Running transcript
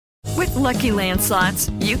With Lucky Land Slots,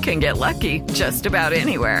 you can get lucky just about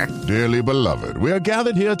anywhere. Dearly beloved, we are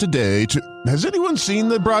gathered here today to... Has anyone seen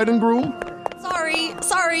the bride and groom?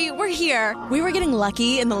 Sorry, we're here. We were getting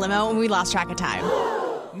lucky in the limo and we lost track of time.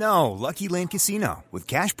 No, Lucky Land Casino, with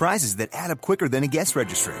cash prizes that add up quicker than a guest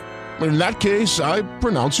registry. In that case, I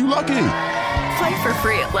pronounce you lucky. Play for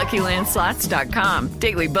free at LuckyLandSlots.com.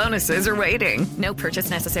 Daily bonuses are waiting. No purchase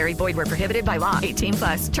necessary. Void where prohibited by law.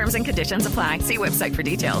 18+. Terms and conditions apply. See website for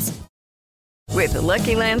details. With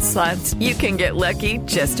Lucky Land Slots, you can get lucky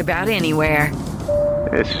just about anywhere.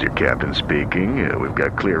 This is your captain speaking. We've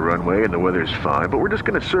got clear runway and the weather's fine, but we're just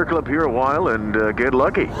going to circle up here a while and get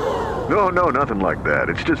lucky. No, nothing like that.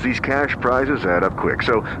 It's just these cash prizes add up quick.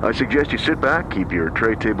 So I suggest you sit back, keep your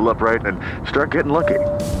tray table upright, and start getting lucky.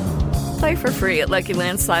 Play for free at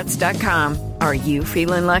LuckyLandSlots.com. Are you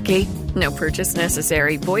feeling lucky? No purchase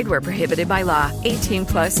necessary. Void where prohibited by law.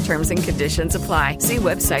 18+ terms and conditions apply. See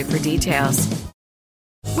website for details.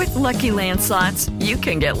 With Lucky Land Slots, you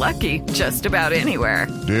can get lucky just about anywhere.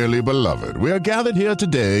 Dearly beloved, we are gathered here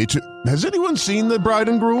today to... Has anyone seen the bride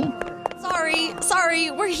and groom?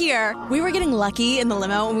 Sorry, we're here. We were getting lucky in the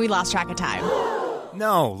limo and we lost track of time.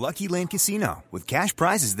 No, Lucky Land Casino, with cash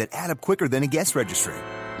prizes that add up quicker than a guest registry.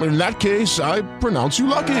 In that case, I pronounce you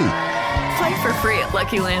lucky. Play for free at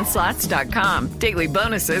LuckyLandSlots.com. Daily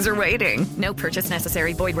bonuses are waiting. No purchase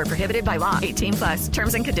necessary. Void where prohibited by law. 18+.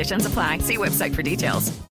 Terms and conditions apply. See website for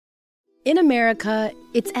details. In America,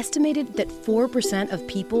 it's estimated that 4% of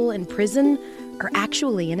people in prison are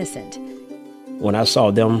actually innocent. When I saw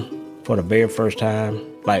them for the very first time,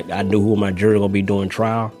 like I knew who my jury gonna be doing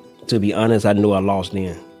trial. To be honest, I knew I lost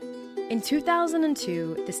then. In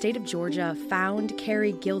 2002, the state of Georgia found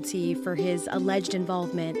Kerry guilty for his alleged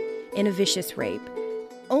involvement in a vicious rape.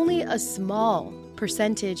 Only a small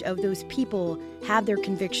percentage of those people have their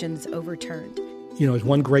convictions overturned. You know, as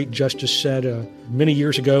one great justice said many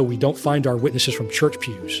years ago, we don't find our witnesses from church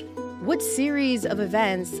pews. What series of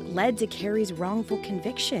events led to Kerry's wrongful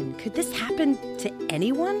conviction? Could this happen to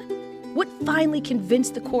anyone? What finally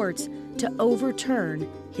convinced the courts to overturn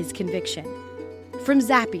his conviction? From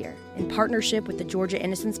Zapier, in partnership with the Georgia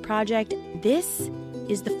Innocence Project, this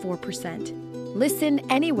is the 4%. Listen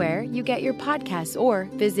anywhere you get your podcasts or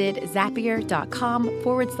visit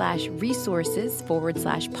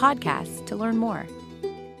zapier.com/resources/podcasts to learn more.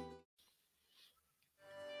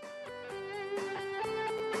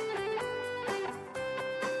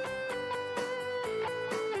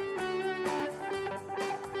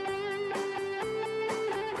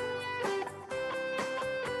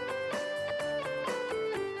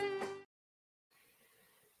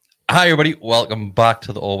 Hi everybody, welcome back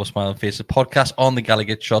to the Always Smiling Faces podcast on the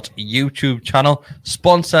Gallagher Shots YouTube channel,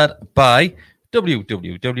 sponsored by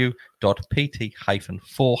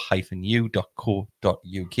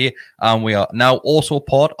www.pt-4-u.co.uk, and we are now also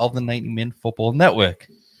part of the 90-Min Football Network.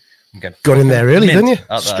 Got in there early, didn't you?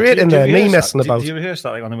 Straight in there, me messing about. Do you rehearse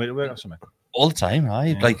that like on the way to work or something? All the time, do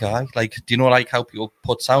you know like how people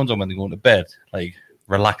put sounds on when they go to bed, like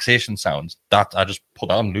relaxation sounds? That I just put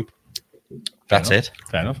that on loop. That's it.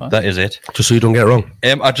 Fair enough. That is it. Just so you don't get it wrong.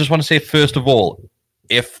 I just want to say, first of all,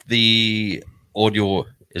 if the audio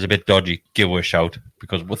is a bit dodgy, give us a shout,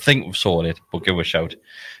 because we think we've sorted it, but give us a shout.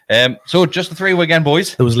 So just the three again,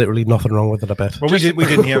 boys. There was literally nothing wrong with it, I bet. Well, we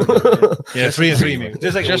didn't hear it. Yeah, three and three amigos.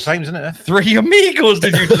 There's like just times, isn't it? Three amigos,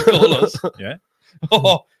 did you just call us? Yeah.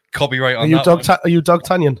 Oh, copyright on are you that. Are you Doug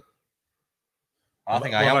Tanyan? I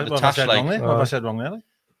think I am. What have I said wrong there?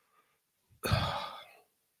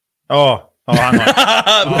 Oh, hang on.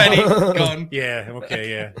 Penny, gone. Yeah,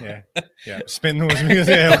 okay, yeah. Spin those amigos.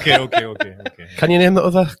 Yeah, okay. Can you name the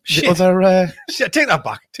other? Shit, take that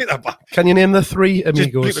back. Can you name the three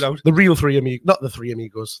amigos? Just bleep it out. The real three amigos, not the three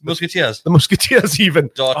amigos. Musketeers. The Musketeers, even.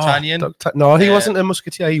 D'Artagnan. No, he wasn't a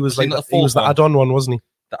Musketeer. He was the add-on one, wasn't he?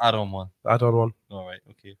 The add-on one. The add-on one. All right,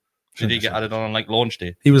 okay. Did he get added on like launch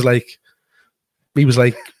day? He was like. Was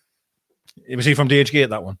he from DHgate,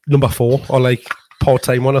 that one? Number 4, or like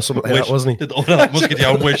part-time one or something like that, wasn't he?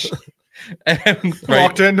 Musketeer Wish. Right.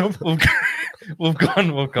 We've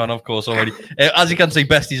gone, of course, already. As you can see,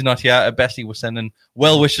 Bestie's not here. Bestie was sending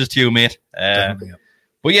well wishes to you, mate.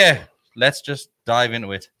 But yeah, let's just dive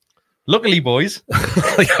into it. Luckily, boys,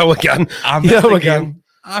 I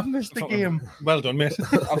missed the game. Well done, mate.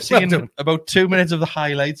 I've seen about 2 minutes of the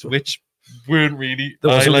highlights, which weren't really.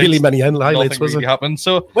 There wasn't really many highlights, was really it? Happened.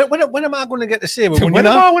 So when am I going to get to say? When am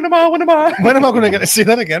I? When am I going to get to see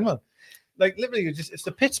that again, man? Like literally, it's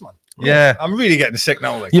the pits, man. Yeah, I'm really getting sick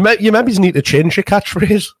now. Like you maybe need to change your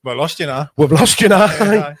catchphrase. We've lost you now. We've lost you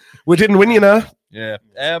now. We didn't win you now. Yeah.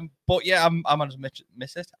 But yeah, I'm gonna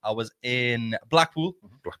miss it. I was in Blackpool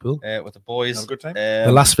with the boys. Have a good time.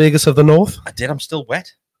 The Las Vegas of the North. I did. I'm still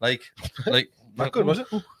wet. Like not good, was it?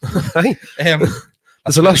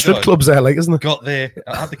 There's a lot of strip clubs there, like, isn't it? Got there.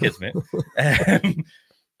 I had the kids, mate.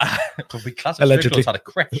 But we classic Allegedly. had a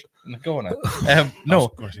crash in the corner.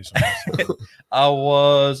 No,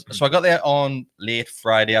 I got there on late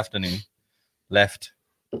Friday afternoon, left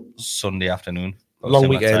Sunday afternoon, long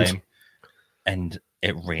weekend, and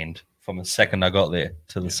it rained from the second I got there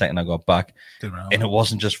to the second I got back, and it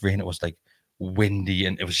wasn't just rain; it was like windy,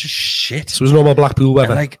 and it was just shit. So it was normal Blackpool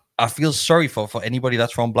weather. And, like, I feel sorry for anybody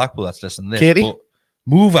that's from Blackpool that's listening to this. Katie? But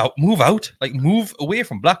move out, like move away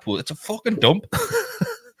from Blackpool. It's a fucking dump.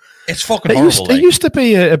 It's fucking horrible. It used to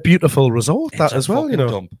be a beautiful resort, that as well, you know.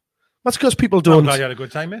 Dump. That's because people don't. I'm glad you had a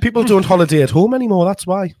good time, mate. People don't holiday at home anymore. That's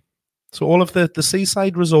why. So all of the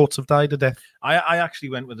seaside resorts have died a death. I actually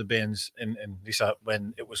went with the Bairns in Lisa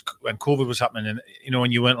when COVID was happening, and you know,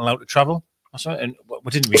 when you weren't allowed to travel. And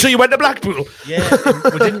we didn't really. So you went to Blackpool? Yeah,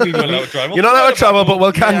 we didn't really allowed to travel. You're not allowed to travel, but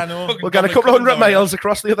we'll get a couple of hundred down miles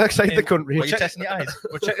across the other side of the country. Were you testing your eyes?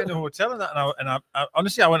 We're checking the hotel and that, and I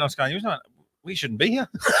honestly, I went on Sky News and I went, we shouldn't be here.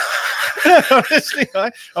 Honestly,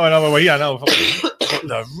 I went over here now. But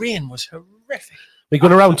the rain was horrific. We're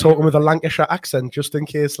going around talking with a Lancashire accent just in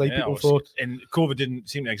case, like, people thought. And COVID didn't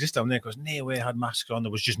seem to exist down there because nowhere had masks on.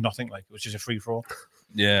 There was just nothing. Like, it was just a free for all.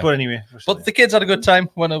 Yeah. But anyway, but the kids had a good time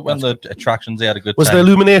when the attractions. They had a good was time. Was the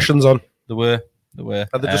illuminations on? There were.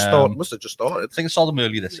 Had they just started? Must have just started. I think I saw them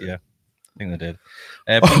early this year. I think they did.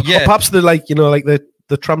 But yeah, or perhaps they're like, you know, like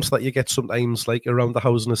the tramps that you get sometimes, like around the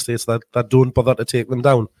housing estates that don't bother to take them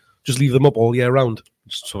down. Just leave them up all year round.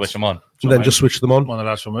 Just switch them on. And then just switch them on. One of the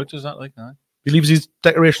lads from out does that, like, no? He leaves his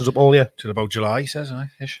decorations up all year. Till about July, he says,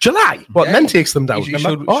 ish. July? What, then takes them down? You've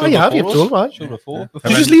told, right?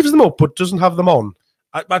 He just leaves them up, but doesn't have them on.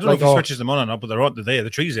 I don't know if he switches them on or not, but they're there,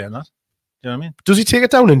 the trees there and that. Do you know what I mean? Does he take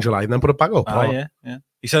it down in July and then put it back up? Yeah.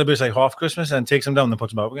 He celebrates like half Christmas and takes them down and then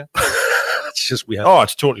puts them up again. It's just weird. Oh,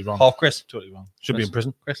 it's totally wrong. Half Chris. Totally wrong. Should be in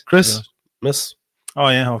prison. Chris. Miss. Oh,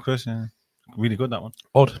 yeah, half Chris. Yeah. Really good, that one.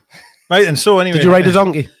 Odd. Right, and so anyway. Did you ride a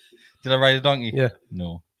donkey? Did I ride a donkey? Yeah.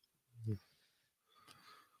 No.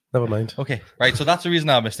 Never mind. Okay, right. So that's the reason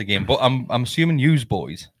I missed the game. But I'm assuming yous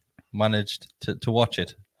boys managed to watch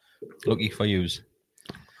it. Lucky for yous.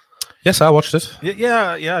 Yes, I watched it.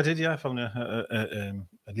 Yeah, I did. Yeah, I found a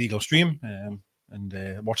legal stream and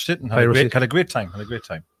watched it and had a great time.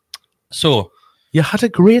 So you had a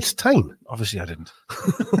great time. Obviously, I didn't.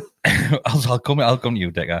 I'll come to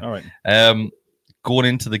you, Decker. All right. Going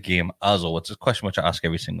into the game, as always, it's a question which I ask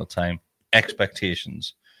every single time.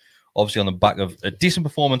 Expectations. Obviously, on the back of a decent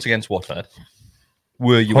performance against Watford,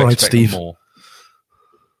 were you expecting more?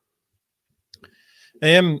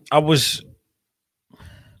 I was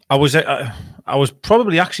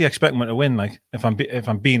probably actually expecting them to win. Like, if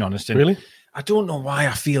I'm being honest. And really, I don't know why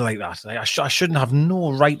I feel like that. Like, I shouldn't have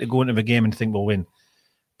no right to go into the game and think we'll win.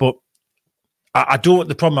 But I don't.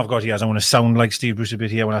 The problem I've got here is I want to sound like Steve Bruce a bit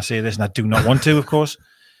here when I say this, and I do not want to, of course.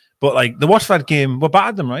 But like the Watford game, we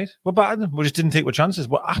battered them, right? We just didn't take our chances.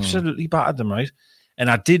 We absolutely battered them, right? And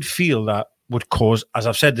I did feel that would cause, as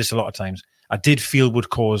I've said this a lot of times, I did feel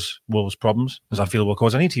would cause Wolves problems, as I feel will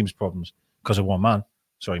cause any team's problems because of one man.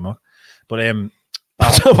 Sorry, Mark. But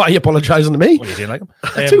why are you apologising to me? Well, you didn't like him.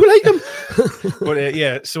 I do like him. But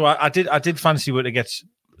yeah, so I did fancy would to get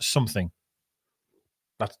something.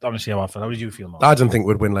 That's honestly how I felt. How did you feel, Mark? I didn't think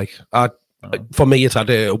we'd win. For me, it had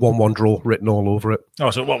a 1-1 draw written all over it. Oh,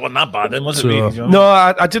 so it wasn't that bad then, was it? Really? No,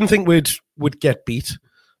 I didn't think we'd get beat.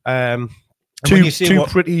 Two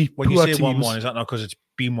pretty poor teams. When you say 1-1, is that not because it's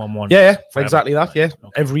been 1-1? Yeah, exactly that. Yeah,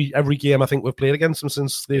 okay. Every game I think we've played against them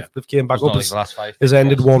since they've came back up has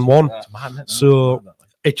ended 1-1. So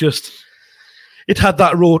it had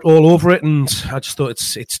that road all over it, and I just thought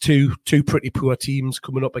it's two pretty poor teams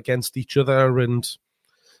coming up against each other, and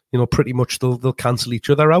you know, pretty much they'll cancel each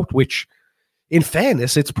other out, which, in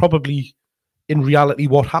fairness, it's probably in reality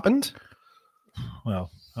what happened.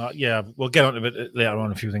 Well, yeah, we'll get on to it later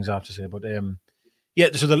on. A few things I have to say, but yeah.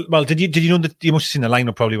 So, did you know that you must have seen the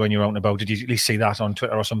lineup probably when you were out and about? Did you at least see that on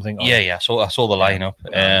Twitter or something? Or? Yeah. So I saw the lineup.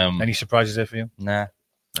 Any surprises there for you? Nah,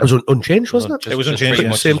 it was unchanged, wasn't it? It was unchanged.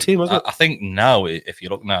 Yeah. Same team, wasn't it? I think now, if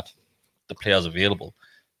you're looking at the players available,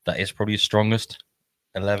 that is probably the strongest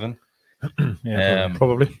 11. Yeah,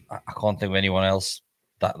 probably. I can't think of anyone else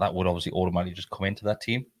that would obviously automatically just come into that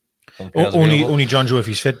team. Only John Joe if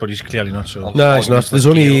he's fit, but he's clearly not. So no, he's not. There's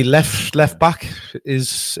only left back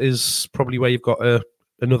is probably where you've got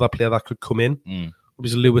another player that could come in.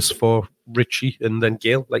 There's Lewis for Richie, and then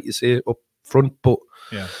Gale, like you say, up front, but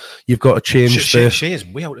Yeah. you've got to change Shea is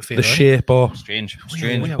way out of favour. The shape or strange.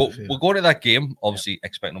 But we'll go to that game, obviously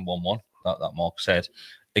expecting 1-1, that Mark said,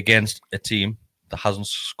 against a team that hasn't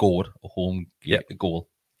scored a home goal.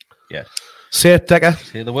 Yeah. Say it, Decker.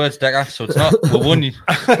 Say the words, Decker. So it's not we won.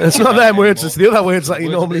 It's not them words, it's the other words that you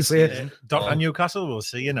normally say. Dr. Newcastle will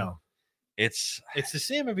see you now. It's the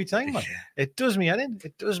same every time, man. It does me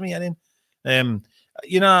in.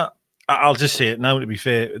 You know, I'll just say it now, to be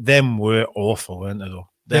fair, them were awful, weren't they, though?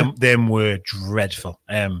 Them were dreadful.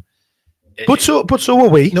 But so were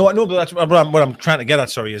we. No, but that's what I'm trying to get at,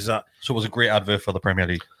 sorry, is that. So it was a great advert for the Premier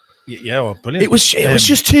League. Yeah, well, brilliant. It was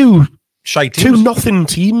just two shy teams. Two nothing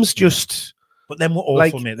teams, just. But them were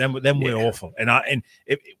awful, mate. Them were awful. And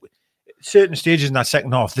certain stages in that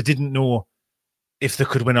second half, they didn't know if they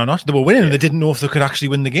could win or not. They were winning and they didn't know if they could actually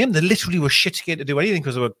win the game. They literally were shit scared to do anything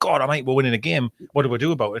because they were, God, we're winning a game. What do we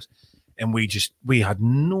do about it? And we had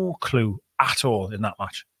no clue at all in that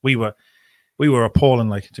match. We were appalling,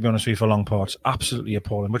 to be honest with you, for long parts. Absolutely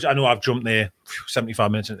appalling. Which I know I've jumped there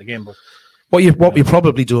 75 minutes into the game, but what you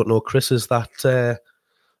probably don't know, Chris, is that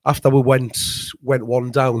after we went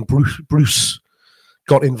one down, Bruce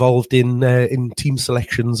got involved in team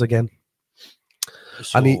selections again.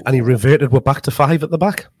 So, and he reverted. We're back to 5 at the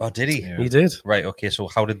back. Oh, did he? Yeah. He did. Right. Okay. So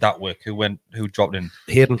how did that work? Who dropped in?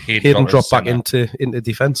 Hayden dropped back into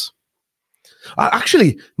defence.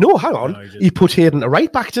 Actually, no. Hang on. No, he put Hayden at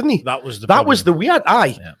right back, didn't he? That was the weird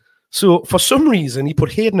eye. Yeah. So for some reason, he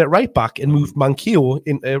put Hayden at right back and moved Manquillo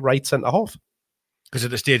into right centre half. Because at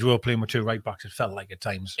the stage we were playing with 2 right backs, it felt like at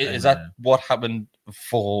times. Is that what happened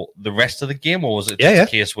for the rest of the game, or was it just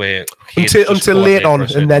a case where until late on,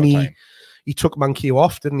 and then he took Manquillo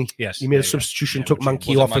off, didn't he? Yes. He made a substitution, took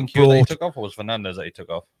Manquillo off, and brought. He took off, or was Fernandez that he took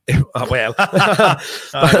off? Well,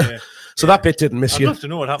 so that bit didn't miss you. I'd love to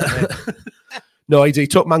know what happened there. No, he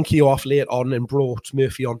took Manquillo off late on and brought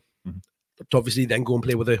Murphy on. To obviously then go and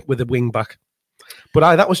play with a wing back.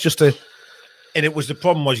 But that was just a. And it was the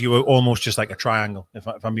problem was you were almost just like a triangle. If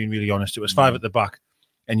I'm being really honest, it was 5 at the back,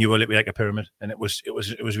 and you were literally like a pyramid, and it was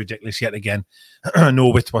ridiculous yet again. No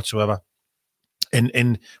width whatsoever.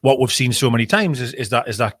 And what we've seen so many times is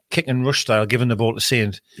that kick and rush style, giving the ball to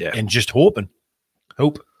Saint and just hope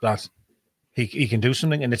that he can do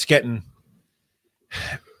something. And it's getting,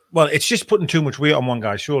 well, it's just putting too much weight on one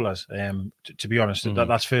guy's shoulders. To be honest,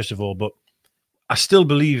 that's first of all. But I still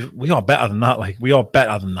believe we are better than that. We are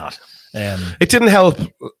better than that. It didn't help.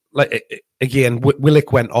 Again,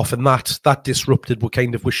 Willock went off, and that disrupted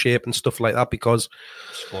with shape and stuff like that, because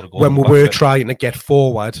when we were trying to get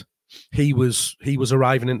forward, he was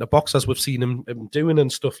arriving into box, as we've seen him doing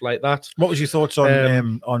and stuff like that. What was your thoughts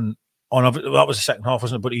on that was the second half,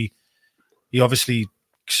 wasn't it? But he obviously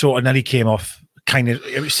sort of nearly came off. Kind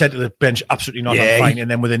of said to the bench, absolutely not, I'm fine.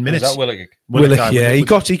 And then within minutes, was that Willock,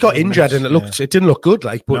 he got injured, and it didn't look good.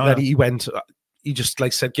 Then he went. He just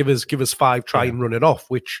said, give us 5, try and run it off,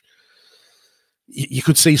 which you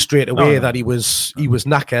could see straight away that he was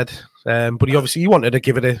knackered. But he wanted to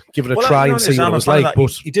give it a try and see what it was like.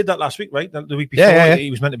 But he did that last week, right? The week before, he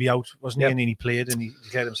was meant to be out, wasn't he? And then he played and he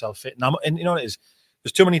declared himself fit. And you know what it is?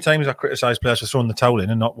 There's too many times I criticise players for throwing the towel in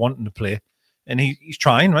and not wanting to play. And he's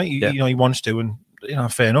trying, right? He wants to, and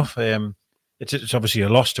fair enough. It's obviously a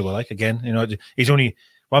loss to her. He's only.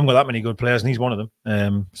 We haven't got that many good players, and he's one of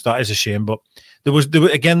them. So that is a shame. But there were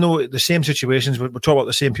again, though, the same situations. We talk about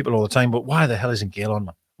the same people all the time. But why the hell isn't Gale on,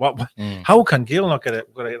 man? How can Gale not get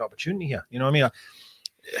an opportunity here? You know what I mean?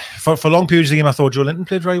 For long periods of the game, I thought Joe Linton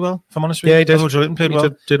played very well. If I'm honest with you, he did. I thought Joe Linton played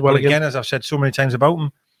well. Did well but again, as I've said so many times about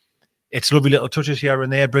him, it's lovely little touches here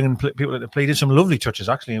and there, bringing people into play. Did some lovely touches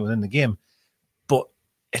actually within the game, but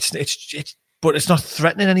but it's not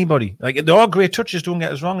threatening anybody. There are great touches, don't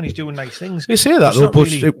get us wrong, and he's doing nice things. You say that, though, but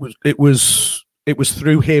it was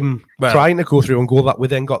through him trying to go through and goal that we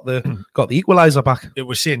then got the equaliser back. It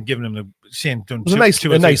was giving him done it was a nice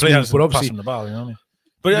move, but obviously the ball, you know what I mean?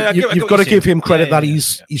 But you've got to give him credit that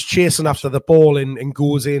he's chasing after the ball and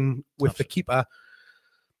goes in with the keeper.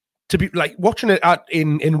 To be watching it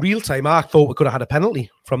in real time, I thought we could have had a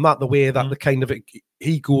penalty from that. The way that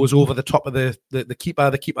he goes over the top of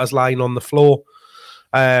the keeper's line on the floor.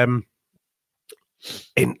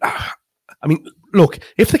 Look,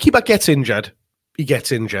 if the keeper gets injured, he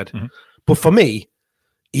gets injured. But for me,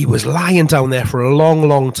 he was lying down there for a long,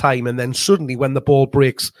 long time, and then suddenly, when the ball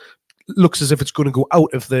breaks, looks as if it's going to go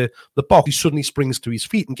out of the box, he suddenly springs to his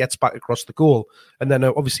feet and gets back across the goal. And then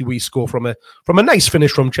obviously we score from a nice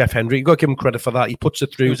finish from Jeff Hendry. You've got to give him credit for that. He puts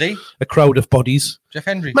it through a crowd of bodies. Jeff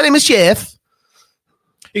Hendry. My name is Jeff.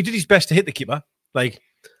 He did his best to hit the keeper.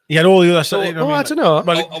 He had all the other side. I don't know.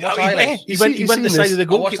 Well, he went the side of the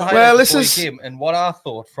goalkeeper. Well, this is game, and what I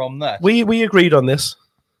thought from that. We agreed on this.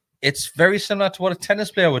 It's very similar to what a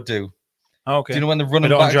tennis player would do. Okay. Do you know when they're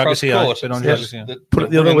running back across the court? Put it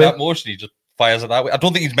the other way. That motion, he just fires it that way. I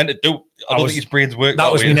don't think he's meant to do. I don't think his brains work.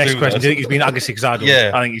 That was my next question. Do you think he's been Agassi?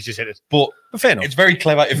 Yeah, I think he's just hit it. But fair enough. It's very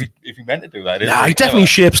clever if he meant to do that. Nah, he definitely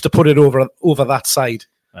shapes to put it over that side.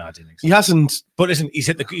 No, I didn't think so. He hasn't. But listen, he's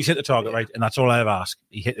hit the target right, and that's all I ever ask.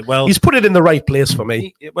 He hit it well. He's put it in the right place for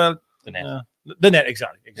me. The net,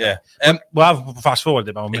 exactly. Yeah. Well, I've fast forward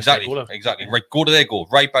about exactly. Right, go to their goal,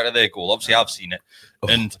 right back to their goal. Obviously, I've seen it,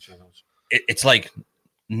 and it's like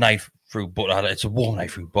knife through butter. It's a warm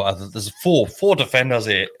knife through butter. There's four defenders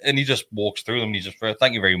here, and he just walks through them. And he just,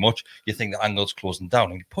 thank you very much. You think the angle's closing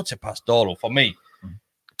down, and he puts it past Darlow. For me,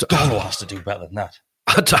 Darlow has to do better than that.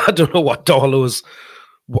 I don't know what Darlow is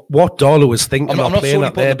thinking. I'm not playing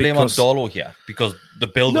solely putting the blame on Darlow here because the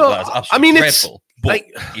build of that is absolutely dreadful. But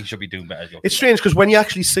he should be doing better. It's strange because when you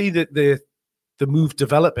actually see the move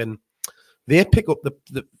developing, they pick up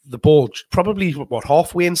the ball probably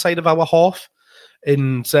halfway inside of our half,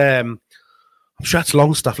 and I'm sure it's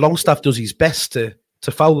Longstaff. Longstaff does his best to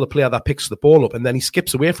foul the player that picks the ball up, and then he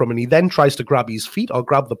skips away from him, and he then tries to grab his feet or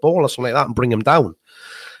grab the ball or something like that and bring him down.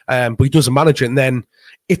 But he doesn't manage it, and then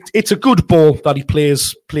it's a good ball that he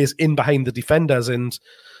plays in behind the defenders. And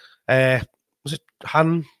was it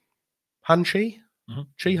Han Chi?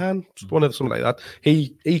 Chi Han, something like that.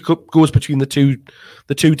 He goes between the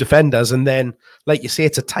two defenders, and then, like you say,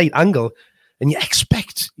 it's a tight angle, and you're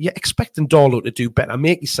expecting Darlow to do better,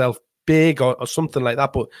 make yourself big or something like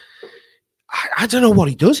that. But I don't know what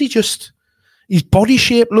he does. His body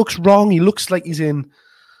shape looks wrong. He looks like he's in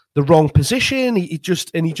the wrong position. He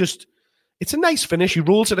just it's a nice finish. He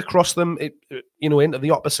rolls it across them, into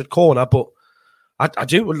the opposite corner. But I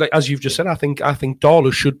do, like as you've just said, I think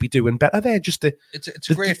Darlow should be doing better there. It's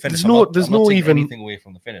a great finish. There's no anything away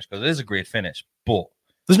from the finish because it is a great finish, but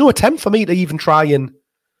there's no attempt for me to even try and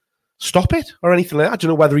stop it or anything like that. I don't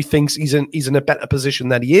know whether he thinks he's in a better position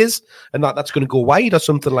than he is, and that's going to go wide or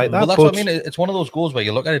something like that. Well, that's what I mean. It's one of those goals where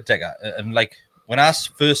you look at it, Decker, and like when I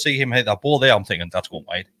first see him hit that ball there, I'm thinking that's going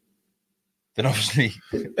wide. Then obviously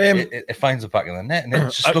it finds the back of the net, and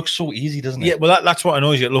it just looks so easy, doesn't it? Yeah, well, that's what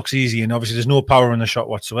annoys you. It looks easy, and obviously there's no power in the shot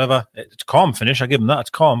whatsoever. It's calm finish. I give him that. It's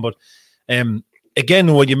calm, but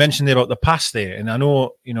again, what you mentioned there about the pass there, and I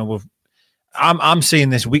know I'm seeing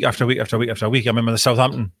this week after week after week after week. I remember the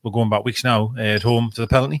Southampton. We're going back weeks now at home to the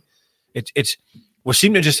penalty. We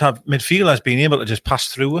seem to just have midfielders being able to just pass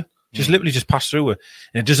through her, literally just pass through her,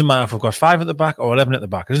 and it doesn't matter if we've got 5 at the back or 11 at the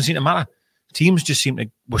back. It doesn't seem to matter. Teams just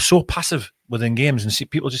we're so passive within games,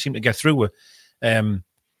 and people just seem to get through it. And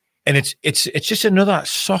it's just another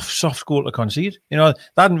soft goal to concede. That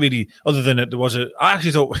hadn't really, other than it, I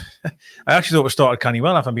actually thought we started canny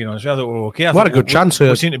well, if I'm being honest. I thought we were okay. What a good chance.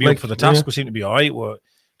 We seem to be up for the task. Yeah. We seem to be all right.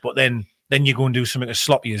 But then you go and do something as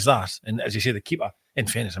sloppy as that. And as you say, the keeper, in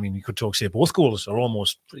fairness, I mean, you could say both goals are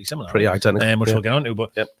almost pretty similar. Pretty identical. Which we'll get on to.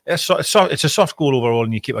 But it's a soft goal overall,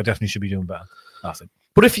 and your keeper definitely should be doing better, I think.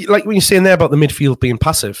 But if you, like when you're saying there about the midfield being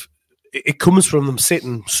passive, it comes from them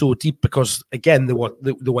sitting so deep because, again, they were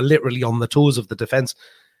literally on the toes of the defence.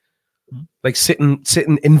 Like sitting,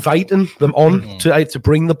 inviting them on to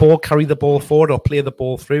bring the ball, carry the ball forward, or play the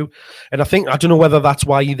ball through. And I don't know whether that's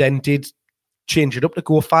why he then did change it up to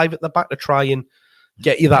go 5 at the back to try and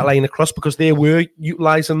get you that line across, because they were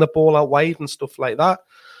utilising the ball out wide and stuff like that.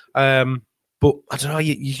 But I don't know,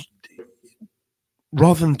 you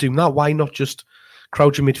rather than doing that, why not just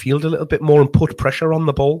crouch your midfield a little bit more and put pressure on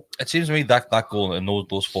the ball? It seems to me that goal and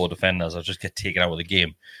those 4 defenders are just get taken out of the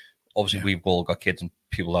game. Obviously, we've all got kids and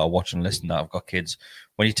people that are watching and listening that have got kids.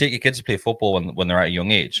 When you take your kids to play football when they're at a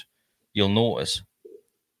young age, you'll notice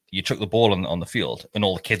you took the ball on the field and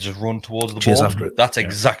all the kids just run towards the ball. After it. That's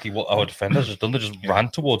exactly what our defenders have done. They just ran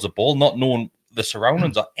towards the ball, not knowing the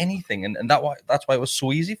surroundings or anything, and that's why it was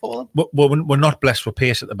so easy for them. But we're not blessed with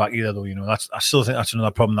pace at the back either, though. I still think that's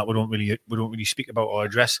another problem that we don't really speak about or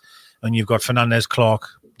address. And you've got Fernandez, Clark,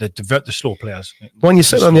 the slow players. When you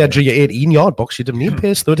sit on the edge of your 18-yard box, you didn't need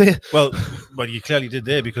pace, though, do you? Well, you clearly did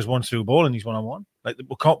there, because one threw a ball and he's 1-on-1. Like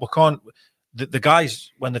we can't. The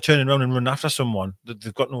guys, when they're turning around and running after someone,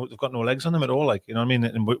 they've got no legs on them at all. Like, you know what I mean?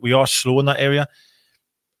 And we are slow in that area.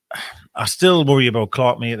 I still worry about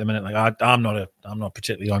Clark me at the minute. Like I'm not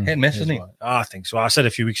particularly on. Hit and miss, isn't he? I think so. I said a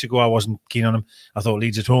few weeks ago I wasn't keen on him. I thought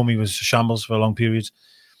Leeds at home he was shambles for long periods.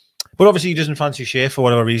 But obviously he doesn't fancy Shea for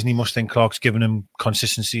whatever reason. He must think Clark's given him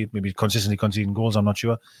consistency, maybe consistently conceding goals. I'm not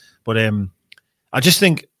sure. But I just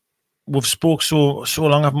think we've spoke so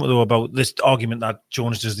long, haven't we, though, about this argument that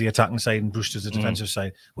Jones does the attacking side and Bruce does the defensive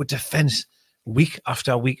side. With defence, week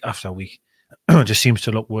after week after week, just seems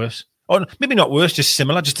to look worse. Or maybe not worse, just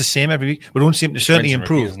similar, just the same every week. We don't seem to certainly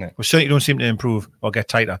improve. We certainly don't seem to improve or get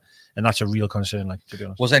tighter, and that's a real concern. Like, to be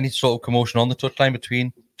honest, was there any sort of commotion on the touchline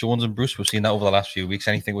between Jones and Bruce? We've seen that over the last few weeks.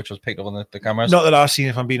 Anything which was picked up on the cameras? Not that I've seen.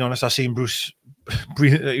 If I'm being honest, I've seen Bruce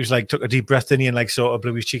breathe. He was like took a deep breath, didn't he, and like sort of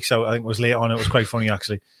blew his cheeks out. I think it was late on. It was quite funny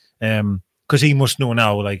actually, because he must know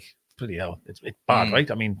now. Like, bloody hell, it's bad,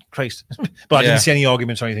 right? I mean, Christ. But I didn't see any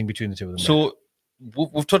arguments or anything between the two of them. So.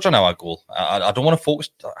 We've touched on our goal. I don't want to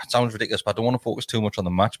focus. It sounds ridiculous, but I don't want to focus too much on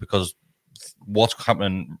the match because what's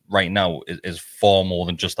happening right now is far more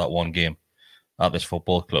than just that one game at this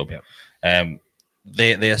football club. Yeah.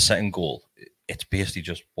 Their second goal, it's basically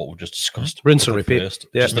just what we've just discussed. Rinse and repeat. Just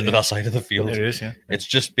the other side of the field. It is, yeah. It's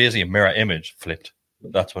just basically a mirror image flipped.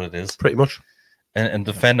 That's what it is. Pretty much. And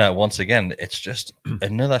defender, once again, it's just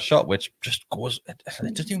another shot which just goes. It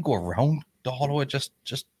doesn't even go around the hollow. It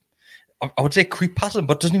just. I would say creep past him,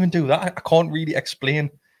 but doesn't even do that. I can't really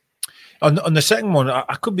explain. On the second one,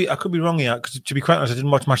 I could be wrong here. Because to be quite honest, I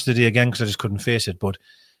didn't watch Match of the Day again because I just couldn't face it. But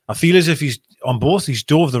I feel as if he's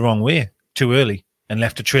dove the wrong way too early and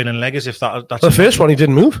left a trailing leg as if that's the first one. He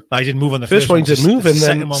didn't move. He didn't move on the first one. He didn't move, and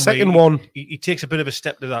then the second one, he takes a bit of a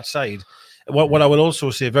step to that side. What I will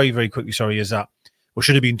also say very very quickly, sorry, is that we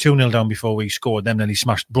should have been 2-0 down before we scored. Then he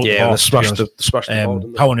broke the ball. Smashed the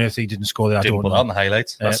ball. How on earth he didn't score there? I don't know. On the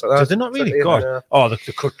highlights. So they're not really good.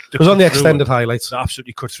 The cut. It was on the extended highlights. They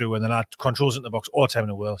absolutely cut through, and then that controls it in the box all the time in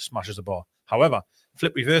the world, smashes the ball. However,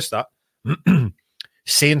 reverse that.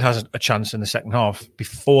 Saint has a chance in the second half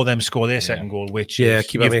before them score their second goal, which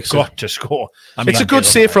you've got to score. I mean, it's a good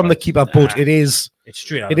save from the keeper, but it's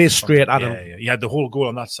straight. It is straight at him. Yeah. He had the whole goal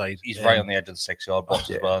on that side. He's right on the edge of the 6-yard box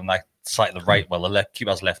as well, and that side to the right, the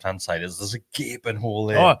keeper's left-hand side there's a gaping hole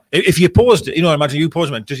there. Oh, if you paused it, imagine you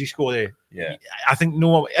paused it, does he score there? Yeah. I think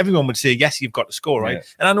everyone would say yes, you've got to score, right? Yeah.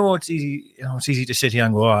 And I know it's easy. It's easy to sit here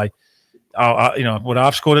and go, would I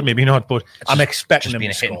have scored it? Maybe not, but I'm expecting him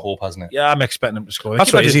to score. Been a hit and hope, hasn't it? Yeah, I'm expecting him to score.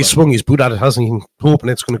 That's right. He's swung his boot at it, hasn't he? Hoping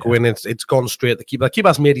it's going to go in. It's gone straight. The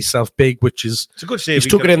keeper's made himself big, which is it's a good save.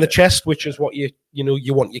 He's took it in the chest, which is what you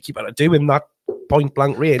want your keeper to do in that point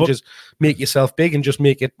blank range. Is make yourself big and just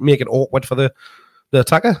make it awkward for the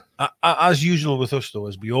attacker. As usual with us, though,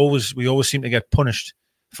 is we always seem to get punished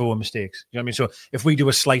for our mistakes. You know what I mean? So if we do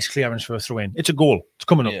a slice clearance for a throw in, it's a goal. It's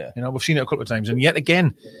coming up. Yeah. We've seen it a couple of times, and yet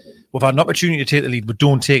again, we've had an opportunity to take the lead, but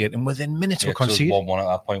don't take it. And within minutes, we concede. It was 1-1 at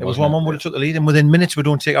that point. It was 1-1. Would have took the lead, and within minutes, we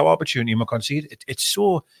don't take our opportunity and we concede. It's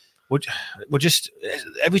so. We're just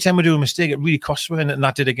every time we do a mistake, it really costs us, and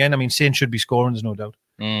that did again. I mean, Saint should be scoring, there's no doubt.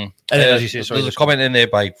 And as you say, there's a comment in there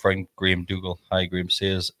by friend Graham Dougal. Hi, Graham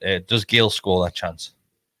says, "Does Gale score that chance?"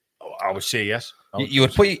 I would say yes. You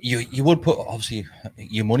would put obviously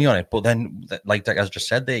your money on it, but then like Dick has just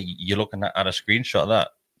said there, you're looking at a screenshot of that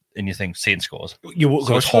and you think Saint scores.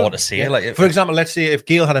 So it's hard to say. Yeah. Like, for example, let's say if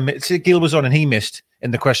Gale Gale was on and he missed,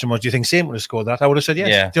 and the question was, do you think Saint would have scored that? I would have said yes.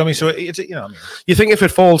 Yeah. Do you know what I mean? So it's what I mean? You think if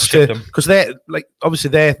it falls to because they're like obviously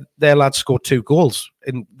their lads scored 2 goals,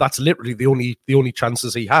 and that's literally the only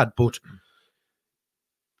chances he had, but.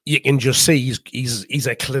 You can just see he's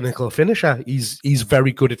a clinical finisher. He's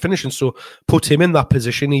very good at finishing. So put him in that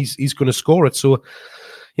position, he's going to score it. So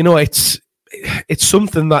it's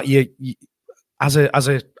something that you as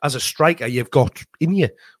a striker you've got in you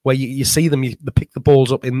where you see them, they pick the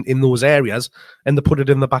balls up in those areas and they put it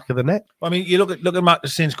in the back of the net. I mean, you look at Matt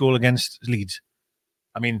Saint's goal against Leeds.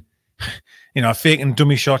 I mean, faking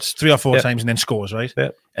dummy shots 3 or 4 times and then scores, right? Yeah.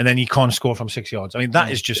 And then he can't score from 6 yards. I mean, that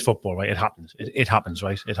is just football, right? It happens. It happens,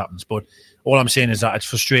 right? It happens. But all I'm saying is that it's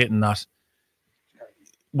frustrating that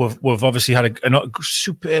we've obviously had a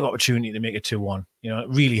superb opportunity to make it 2-1.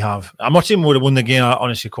 Really have. I'm not saying we would have won the game.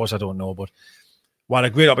 Honestly, of course, I don't know. But we had a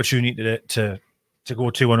great opportunity to go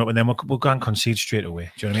 2-1 up, and then we'll go and concede straight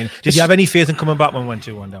away. Do you know what I mean? Did you have any faith in coming back when we went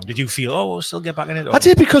 2-1 down? Did you feel, we'll still get back in it? I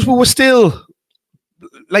did, because we were still...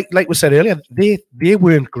 Like we said earlier, they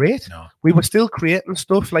weren't great. No. We were still creating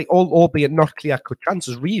stuff, albeit not clear-cut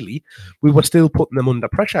chances. Really, we were still putting them under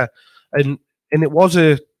pressure, and it was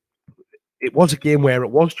a game where it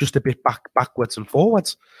was just a bit backwards and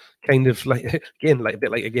forwards, kind of like a bit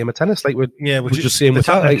like a game of tennis. Like we're just saying with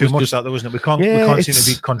that, too much that, wasn't it? We can't seem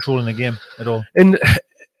to be controlling the game at all. And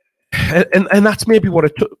that's maybe what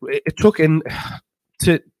it took. It took in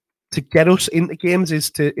to get us into games is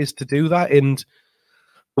to do that. And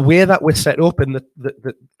the way that we're set up and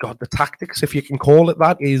the tactics, if you can call it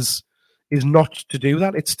that, is not to do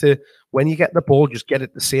that. It's to, when you get the ball, just get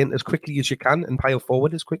it to Saint as quickly as you can and pile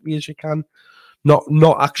forward as quickly as you can.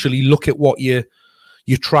 not actually look at what you're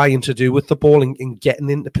trying to do with the ball and getting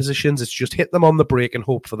into positions. It's just hit them on the break and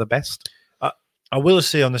hope for the best. I will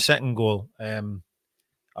say on the second goal,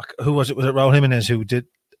 who was it? Was it Raul Jimenez who did?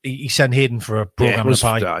 He sent Hayden for a program of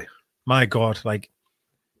pie. My God, like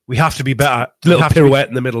we have to be better. Little pirouette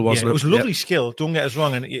in the middle, wasn't it? It was lovely skill. Don't get us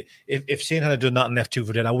wrong. And if Saint had done that and left 2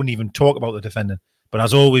 for dead, I wouldn't even talk about the defending. But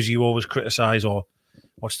as always, you always criticise, or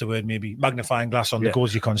what's the word? Maybe magnifying glass on the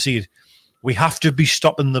goals you concede. We have to be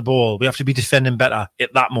stopping the ball. We have to be defending better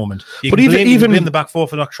at that moment. You can blame the back four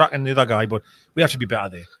for not tracking the other guy, but we have to be better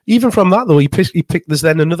there. Even from that, though, he picked. There's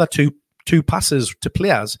then another two passes to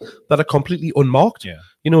players that are completely unmarked. Yeah.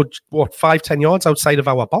 5-10 yards outside of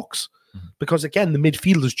our box, because again the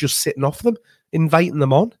midfielder's just sitting off them, inviting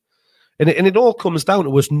them on, and it all comes down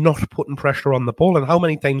to us not putting pressure on the ball. And how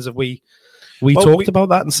many times have we talked about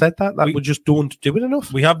that and said that we just don't do it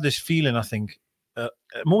enough? We have this feeling, I think.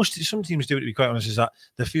 Some teams do it, to be quite honest, is that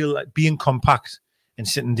they feel like being compact and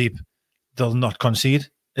sitting deep, they'll not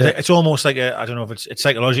concede. It's almost like I don't know if it's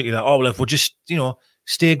psychologically that, if we're just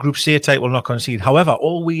stay group, stay tight, we'll not concede. However,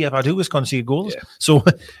 all we ever do is concede goals. Yeah. So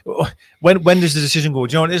when does the decision go?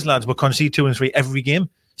 Do you know what it is, lads? We'll concede 2 and 3 every game.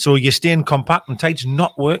 So you're staying compact and tight's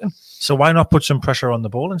not working. So why not put some pressure on the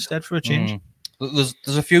ball instead for a change? There's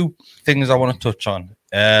a few things I want to touch on.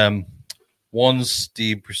 One's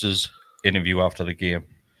Steve Bruce's interview after the game,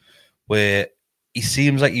 where he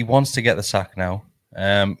seems like he wants to get the sack now.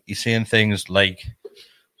 He's saying things like,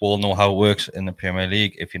 we'll know how it works in the Premier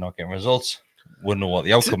League. If you're not getting results, we'll know what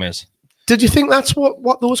the outcome is. Did you think that's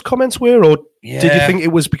what those comments were? Or did you think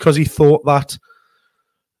it was because he thought that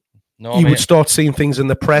he would start seeing things in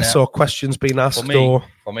the press or questions being asked?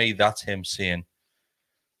 For me, that's him saying,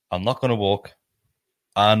 I'm not going to walk.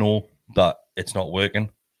 I know that it's not working.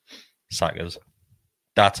 Sackers.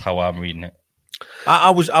 That's how I'm reading it. I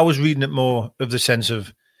was reading it more of the sense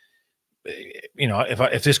of,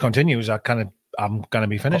 if this continues, I'm going to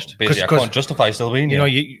be finished. Basically, I can't justify still being here.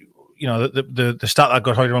 The stat that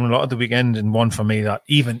got hurried around a lot at the weekend, and one for me that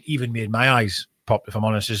even made my eyes pop, if I'm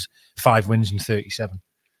honest, is 5 wins and 37.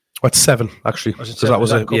 That's 7 actually.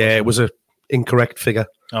 It was a incorrect figure.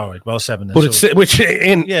 All right, well 7. Then, but it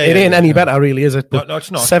ain't any better, really, is it? But no,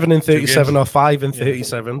 it's not. 7 and 37 or 5 and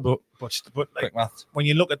 37. But like, when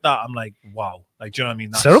you look at that, I'm like, wow. Like, do you know what I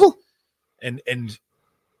mean? That's terrible. And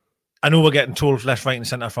I know we're getting told left, right, and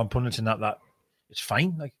centre from pundits and that it's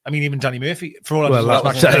fine. Like, I mean, even Danny Murphy, for all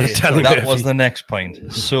that was the next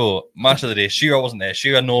point. So, match of the day. Shearer wasn't there.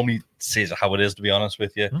 Shearer normally says it how it is, to be honest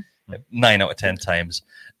with you. 9 out of 10 times.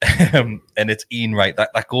 And it's Ian Wright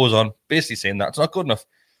that goes on basically saying that's not good enough.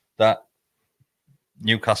 That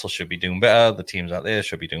Newcastle should be doing better. The teams out there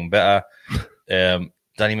should be doing better.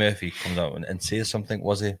 Danny Murphy comes out and says something.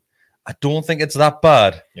 Was he? I don't think it's that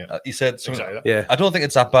bad. Yeah. He said something. Exactly. I don't think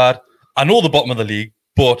it's that bad. I know the bottom of the league,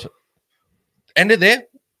 but end it there.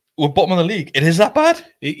 We're bottom of the league. It is that bad?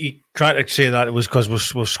 He tried to say that it was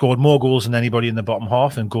because we've scored more goals than anybody in the bottom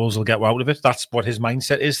half, and goals will get out of it. That's what his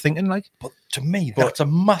mindset is thinking like. But to me, that's a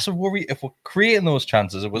massive worry. If we're creating those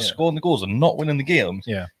chances, if we're scoring the goals and not winning the games,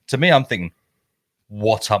 to me, I'm thinking,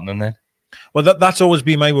 what's happening then? Well, that's always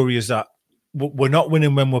been my worry, is that we're not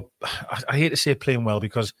winning when we're... I hate to say playing well,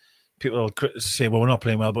 because people will say, well, we're not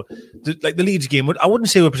playing well, but the Leeds game, I wouldn't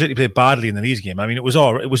say we particularly played badly in the Leeds game. I mean, it was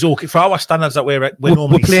okay for our standards that we're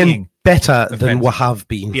normally playing seeing better than we have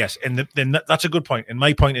been. Yes, and then that's a good point. And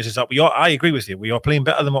my point is that I agree with you. We are playing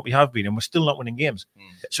better than what we have been, and we're still not winning games.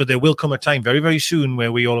 So there will come a time very, very soon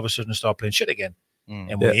where we all of a sudden start playing shit again,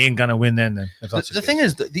 and we ain't gonna win then. The thing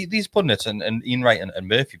is, these pundits and Ian Wright and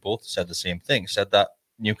Murphy both said the same thing. Said that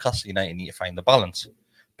Newcastle United need to find the balance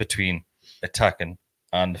between attacking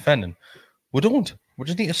and defending. We don't. We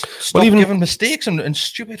just need to stop giving mistakes and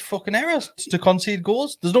stupid fucking errors to concede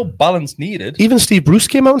goals. There's no balance needed. Even Steve Bruce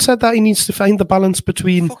came out and said that he needs to find the balance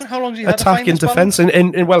between attack and defence.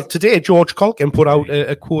 And well, today George Colkin put out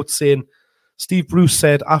a quote saying, Steve Bruce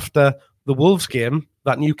said after the Wolves game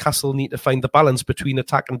that Newcastle need to find the balance between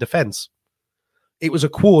attack and defence. It was a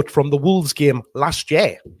quote from the Wolves game last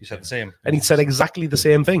year. He said the same. And he said exactly the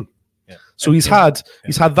same thing. Yeah. So he's had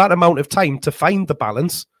that amount of time to find the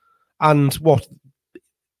balance. And what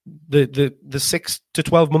the 6 to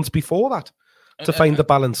 12 months before that to find the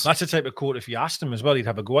balance. That's the type of quote, if you asked him as well, he'd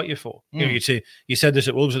have a go at you for. You know, you'd say, you said this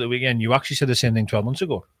at Wolves at the weekend. You actually said the same thing 12 months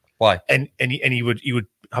ago. Why? And he would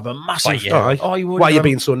have a massive. Why are you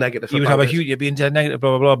being so negative? You would have a huge. You're being negative,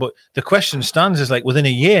 blah blah blah. But the question stands is like within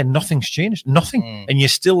a year, nothing's changed, nothing, and you're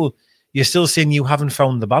still you're still saying you haven't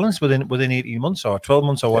found the balance within 18 months or 12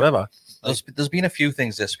 months or whatever. There's been a few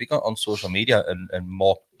things this week on social media, and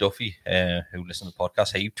Mark Duffy, who listened to the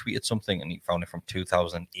podcast, he tweeted something and he found it from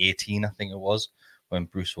 2018, I think it was, when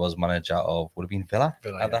Bruce was manager of, would have been Villa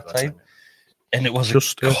at that time. And it was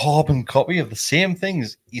just a carbon copy of the same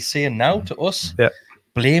things he's saying now to us,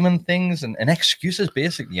 blaming things and excuses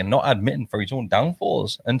basically, and not admitting for his own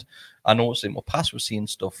downfalls. And I noticed in the past, we're seeing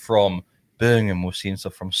stuff from Birmingham, we're seeing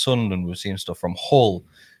stuff from Sunderland, we're seeing stuff from Hull,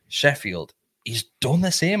 Sheffield. He's done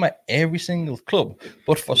the same at every single club,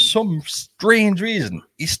 but for some strange reason,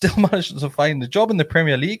 he still managed to find a job in the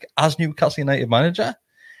Premier League as Newcastle United manager.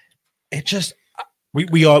 It just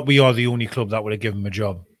we are the only club that would have given him a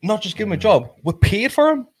job. Not just give him a job, we're paid for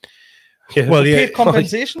him. Yeah. Well, we're paid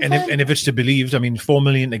compensation, and if it's to be believed, I mean, $4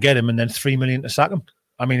 million to get him, and then $3 million to sack him.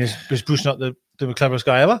 I mean, is Bruce not the cleverest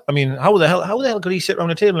guy ever? I mean, how the hell could he sit around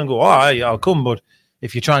the table and go, I'll come, but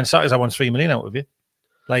if you try and sack us, I want $3 million out of you.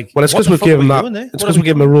 Like, well, it's because we've given him that. It's because we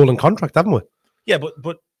gave him a rolling contract, haven't we? Yeah,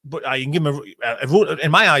 but I can give him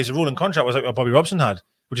in my eyes, a rolling contract was like what Bobby Robson had,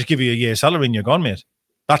 which just give you a year's salary and you're gone, mate.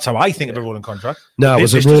 That's how I think of a rolling contract. No, it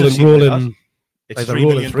was a rolling. It's a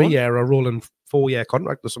rolling 3-year or a rolling 4-year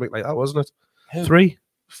contract or something like that, wasn't it? Who? 3.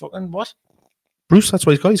 Fucking what? Bruce, that's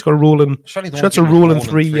what he's got. He's got a rolling. That's a rolling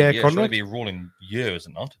 3-year contract. Should be a rolling year, is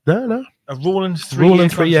it not? No. A rolling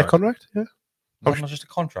 3-year contract. Yeah. Not just a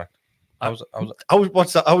contract.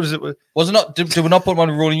 What's that? How does it? Was it not? Did we not put him on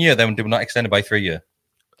a rolling year? Then did we not extend it by 3 years?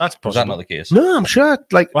 That's possible. Was that not the case? No, I'm sure.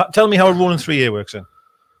 Like, tell me how a rolling 3-year works then.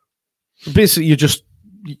 Basically,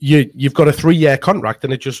 you've got a 3-year contract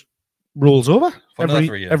and it just rolls over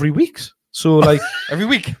every week. So like every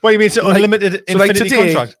week. What do you mean? It's unlimited infinity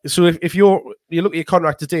contract. So if you look at your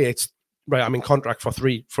contract today, it's right. I'm in contract for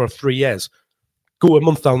 3 years. Go a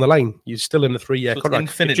month down the line, you're still in a 3-year contract.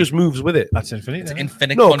 Infinity. It just moves with it. That's infinite. It's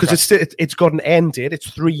infinite. No, because it's got an end date.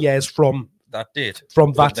 It's 3 years from that date.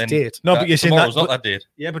 From that date. No, but you're saying tomorrow's not that date.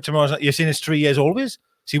 Yeah, but tomorrow's not. You're saying it's 3 years always.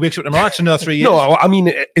 So he wakes up tomorrow, it's another 3 years. No, I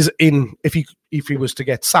mean, if he was to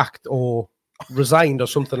get sacked or resigned or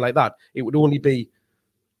something like that, it would only be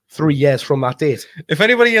 3 years from that date. If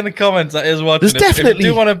anybody in the comments that is watching, there's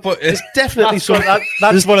definitely one of the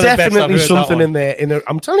best something in there.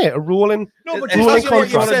 I'm telling you, a rolling. No, but rolling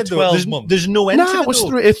contract. There's no end to it. No, it was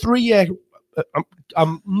a 3-year.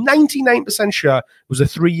 I'm 99% sure it was a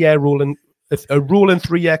 3-year rolling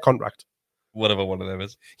 3-year contract. Whatever one of them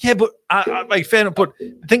is. Yeah, but like fair enough. But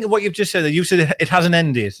think of what you've just said. You said it has an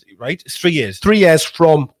end date, right? It's 3 years. 3 years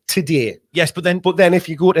from today. Yes, but then if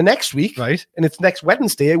you go to next week, right, and it's next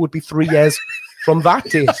Wednesday, it would be 3 years from that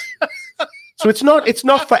date. So it's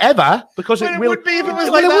not forever because it will be. If it was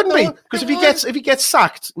like that, it wouldn't be because if he gets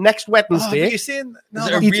sacked next Wednesday, you're saying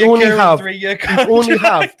they'd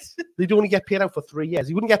only get paid out for 3 years.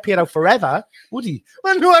 He wouldn't get paid out forever, would he?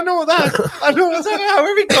 I know that. I know that's how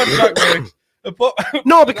every contract works.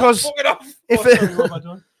 No, because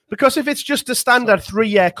if it's just a standard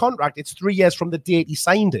 3-year contract, it's 3 years from the date he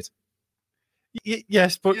signed it.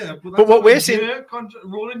 Yes, but what we're saying,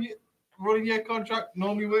 rolling year contract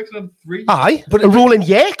normally works on 3 years. Aye, but a rolling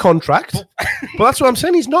year contract. But that's what I'm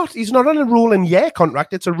saying. He's not on a rolling year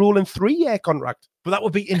contract. It's a rolling 3-year contract. But that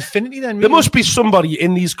would be infinity then. Really? There must be somebody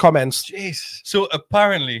in these comments. Jeez. So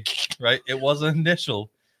apparently, right, it was an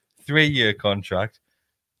initial 3-year contract,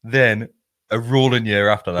 then a rolling year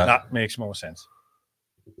after that. That makes more sense.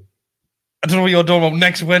 I don't know what you're talking about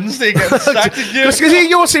next Wednesday. Because you're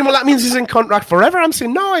saying, well, that means he's in contract forever. I'm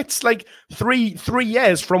saying, no, it's like three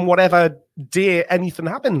years from whatever day anything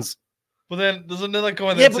happens. But then there's another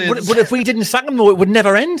comment that says... But if we didn't sack him, though, it would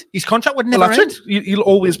never end. His contract would never end. You'll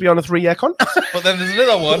always be on a 3-year contract. But then there's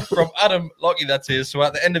another one from Adam Lockie that says, so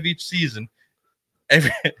at the end of each season,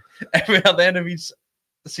 every at the end of each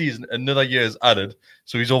season, another year is added.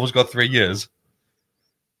 So he's always got 3 years.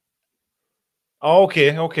 Oh,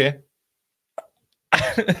 okay.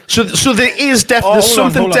 So there is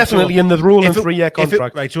something definitely in the rolling 3-year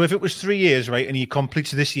contract. Right, so if it was 3 years, right, and he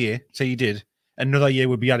completes this year, say he did, another year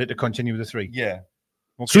would be added to continue with the 3. Yeah.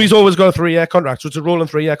 Okay. So he's always got a 3-year contract, so it's a rolling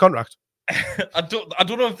 3-year contract. I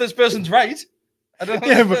don't know if this person's right. I don't know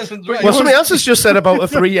if this person's right. Well, somebody else has just said about a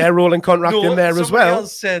 3-year rolling contract in there as well. Somebody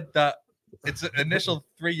else said that it's an initial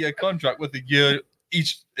 3-year contract with a year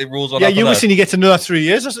each. It rolls on. Yeah, you were saying he gets another 3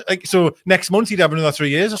 years. Like, so next month he'd have another 3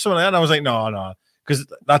 years or something like that. And I was like, no. Because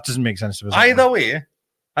that doesn't make sense to us. Either way,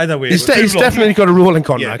 he's definitely got a rolling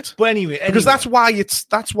contract. Yeah. But anyway, because that's why it's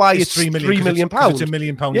 £3 million. It's £1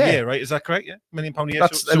 million a year, right? Is that correct? Yeah, £1 million a year.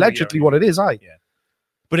 That's allegedly what it is. Yeah.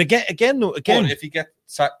 But again, if you get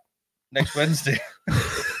sacked next Wednesday,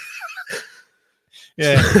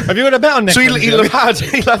 Yeah. Have you got a bet on next? So he'll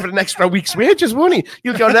have an extra week's wages, won't he?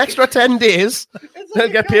 You'll get an extra 10 days. He'll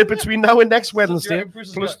get paid between now and next Wednesday,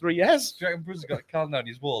 plus 3 years. Do you reckon Bruce has got a calendar on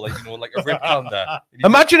his wall, like a red calendar?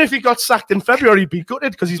 Imagine if he got sacked in February, he'd be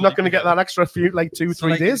gutted because he's not going to get that extra few,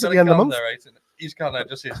 2-3 days at the end of the month. Right? His calendar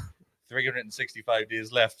just says 365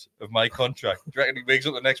 days left of my contract. Do you reckon he wakes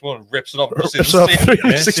up the next morning and rips it off? Rips off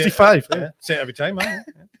 365. Say it every time, man.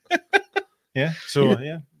 Yeah. So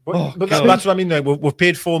yeah. But that's what I mean. Like, we've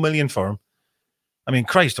paid $4 million for him. I mean,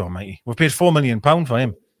 Christ Almighty, we've paid £4 million for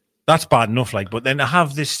him. That's bad enough. But then to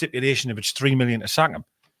have this stipulation of it's $3 million to sack him.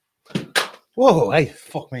 Whoa, hey,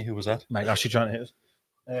 fuck me, who was that? Mike Ashley trying to hit us.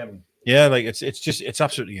 Yeah, it's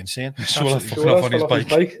absolutely insane. He's so off on his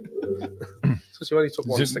bike. It's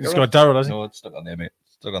got Darryl, hasn't it? No, it's stuck on there, mate.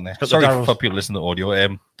 Stuck on there. Sorry for people listening to audio.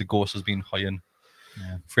 The ghost has been hiring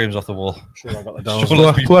frames off the wall. Sure, I got the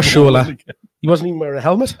Darryl. Poor Shola. He wasn't even wearing a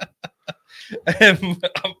helmet. I've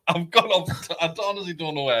gone off. I honestly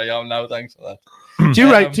don't know where I am now. Thanks for that.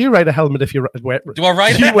 Do you ride a helmet if you wear? Do I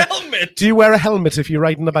ride a helmet? Do you wear a helmet if you're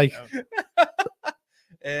riding a bike?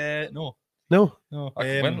 No. No.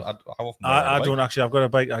 I don't actually. I've got a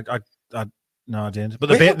bike. No, I didn't. But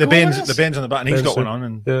the Bane's on the back, and he's got one on,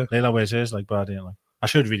 and Layla wears his. But I didn't. I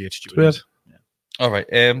should really. It's stupid. Weird. Yeah. All right.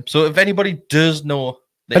 So if anybody does know.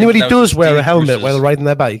 Anybody does wear a helmet while riding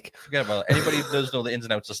their bike. Forget about it. Anybody does know the ins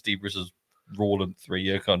and outs of Steve Bruce's rolling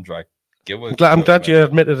 3-year contract. I'm glad you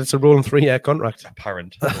admitted it's a rolling 3-year contract.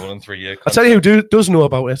 Apparent rolling 3-year contract. I'll tell you who does know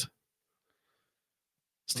about it.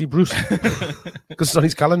 Steve Bruce. Because it's on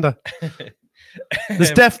his calendar.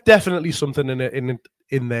 There's definitely something in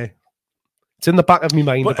there. It's in the back of my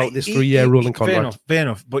mind about this 3-year rolling contract. Fair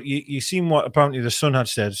enough. But you seen what apparently the Sun had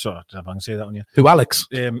said. So I can say that on you. Who, Alex?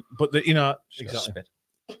 But exactly.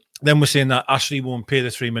 Then we're saying that Ashley won't pay the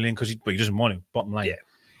 $3 million because he doesn't want to. Bottom line. Yeah.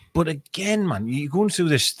 But again, man, you're going through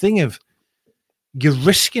this thing of you're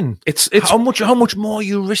risking. It's how much more are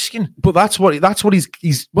you risking? But that's what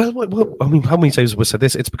he's. Well, I mean, how many times have we said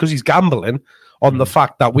this? It's because he's gambling on the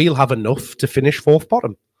fact that we'll have enough to finish fourth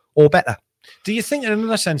bottom or better. Do you think, in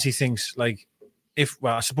another sense, he thinks I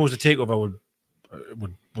suppose the takeover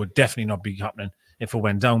would definitely not be happening if we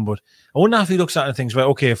went down. But I wonder if he looks at it and thinks, right,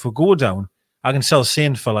 okay, if we go down, I can sell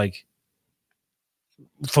Saint for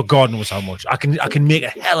God knows how much. I can make a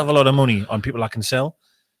hell of a lot of money on people I can sell.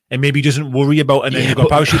 And maybe he doesn't worry about, and then you've got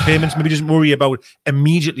parachute payments, maybe he doesn't worry about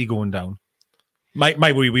immediately going down. My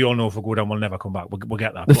worry, we all know if we go down, we'll never come back. We'll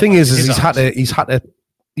get that. The thing is he's had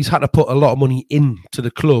to put a lot of money into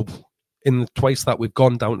the club in the twice that we've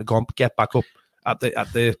gone down to get back up at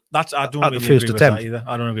the first attempt.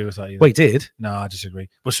 I don't agree with that either. Well, he did. No, I disagree.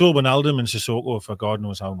 We sold Wijnaldum and Sissoko for God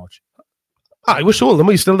knows how much. We sold them.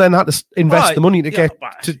 We still then had to invest the money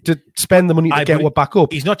to spend the money to get what back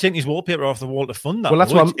up. He's not taking his wallpaper off the wall to fund that. Well,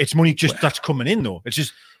 that's it's money that's coming in though. It's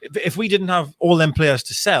just if we didn't have all them players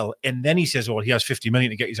to sell, and then he says, "Well, he has 50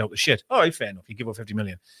 million to get his out the shit." All right, fair enough. He give up 50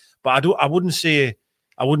 million, but I wouldn't say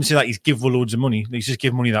that he's give loads of money. He's just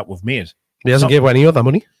give money that we've made. He hasn't given any other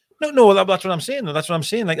money. No, that's what I'm saying. That's what I'm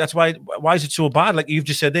saying. Like that's why is it so bad? Like you've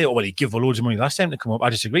just said there. Oh well, he gave loads of money last time to come up.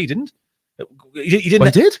 I disagree. He didn't. He didn't.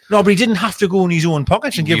 Well, he did. No, but he didn't have to go in his own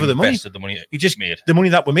pockets and give her the money. He just made the money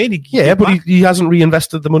that we made. But he hasn't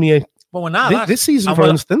reinvested the money. Well, now this season, for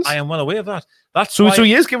instance, I am well aware of that. That's so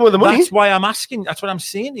he is giving her the money. That's why I'm asking. That's what I'm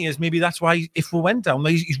saying. Is maybe that's why if we went down,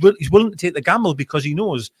 he's willing to take the gamble because he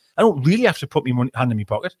knows I don't really have to put my hand in my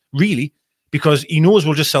pocket, really, because he knows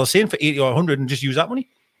we'll just sell Saint for 80 or 100 and just use that money.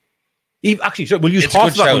 We'll use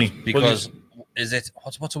half that money because is it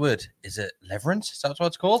what's the word? Is it leverage? Is that what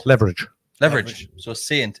it's called? Leverage. So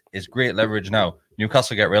Saint is great leverage now.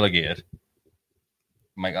 Newcastle get relegated.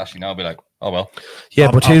 Mike Ashley now be like, oh well. Yeah,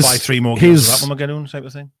 but I'll buy 3 more games of that when we get on type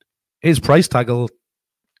of thing. His price tag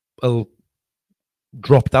will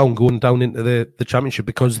drop down going down into the championship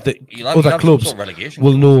because the other clubs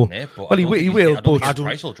will know. He will. But I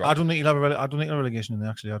don't think he'll have a relegation in there.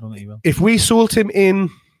 Actually, I don't think he will. If we sold him in,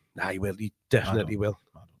 he will. He definitely will.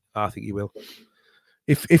 I think he will.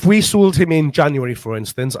 If we sold him in January, for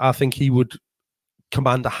instance, I think he would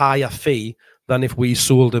command a higher fee than if we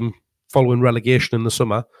sold him following relegation in the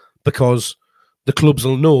summer, because the clubs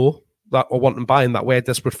will know that or want him buying that we're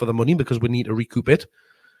desperate for the money because we need to recoup it.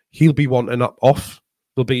 He'll be wanting up off.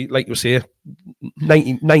 There'll be, like you say,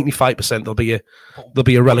 95%. There'll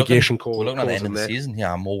be a relegation call. We're looking at the end of the season.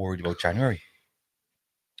 Yeah, I'm more worried about January.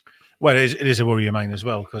 Well, it is a worry of mine as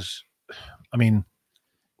well because, I mean.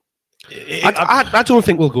 I don't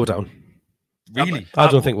think we'll go down. Really? I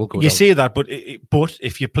don't think we'll go down. You say that, but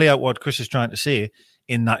if you play out what Chris is trying to say,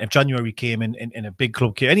 in that if January came in a big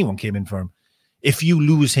club, anyone came in for him, if you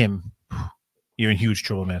lose him, you're in huge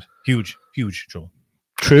trouble, mate. Huge trouble.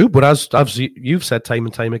 True, but as you've said time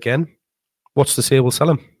and time again, what's to say we'll sell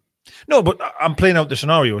him? No, but I'm playing out the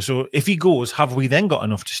scenario. So if he goes, have we then got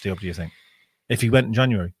enough to stay up, do you think? If he went in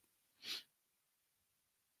January?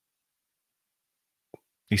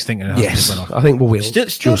 He's thinking. Yes, I think we will.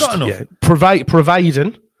 Still got enough. Yeah.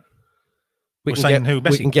 Providing we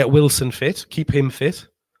can get Wilson fit, keep him fit,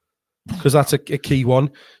 because that's a key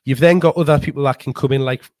one. You've then got other people that can come in,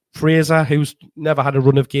 like Fraser, who's never had a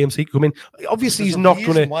run of games. He can come in. Obviously, he's not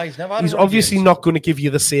going to. He's obviously not going to give you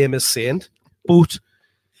the same as Saint, but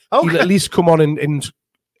he'll at least come on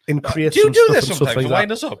and create some stuff and stuff like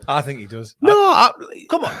that. Us up? I think he does. No,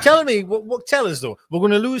 come on, tell me. Tell us though. We're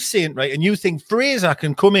going to lose Saint, right? And you think Fraser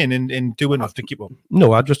can come in and do enough to keep up? No,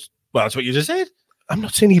 well, that's what you just said. I'm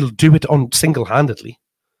not saying he'll do it on single-handedly.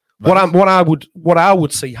 Right. What I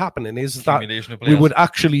would see happening is that we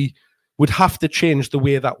would have to change the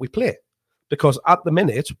way that we play, because at the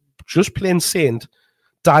minute, just playing Saint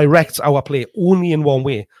directs our play only in one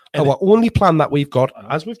way. Our only plan that we've got,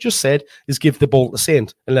 as we've just said, is give the ball to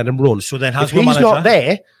Saint and let him run. So then, if he's not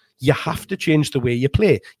there, you have to change the way you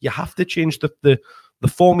play. You have to change the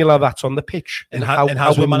formula that's on the pitch and how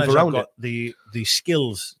we move around it. The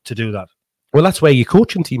skills to do that. Well, that's where your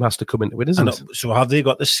coaching team has to come into it, isn't it? So have they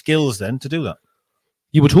got the skills then to do that?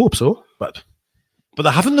 You would hope so, but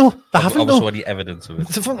they haven't though. They haven't though. Any evidence of it?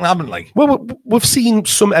 They fucking haven't. Like, well, we've seen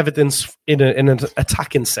some evidence in an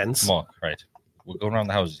attacking sense. Mark, right? We'll go around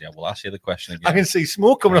the houses. Yeah, we'll ask you the question again. I can see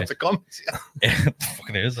smoke coming up the comments.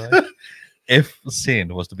 Fucking is. Right? If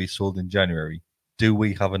Saint was to be sold in January, do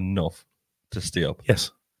we have enough to stay up?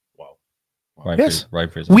 Yes. Wow. Right, yes. Right.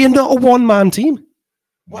 We're not a one-man team.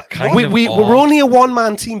 We're We're only a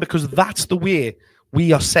one-man team because that's the way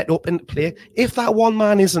we are set up and play. If that one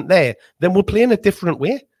man isn't there, then we'll play in a different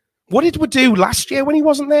way. What did we do last year when he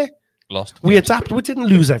wasn't there? Lost. We adapted. We didn't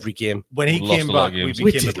lose every game. When he came back, we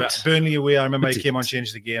became a bit. Burnley away, I remember he came on,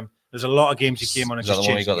 changed the game. There's a lot of games he came on and just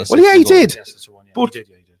changed. Well, yeah, he did. But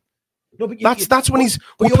no, that's when he's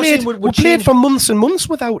we played for months and months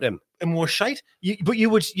without him. And more shite.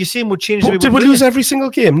 You're saying would change. Did we lose every single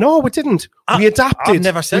game? No, we didn't. We adapted. I've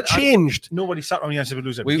never said we changed. Nobody sat around and said we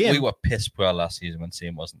lose every game. We were piss poor last season when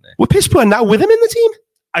Saint wasn't there. We're piss poor now with him in the team.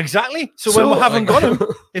 Exactly. So when we haven't got him,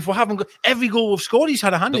 if we haven't got every goal we've scored, he's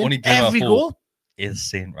had a hand in. Every goal is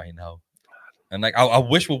Saint right now. And like I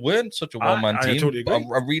wish we weren't such a one-man team. Totally agree.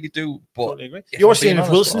 I really do. But totally agree. You're saying if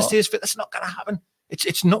Wilson stays fit, that's not going to happen.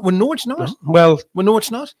 It's not. We know it's not. No. Well, we know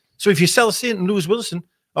it's not. So if you sell Saint and lose Wilson,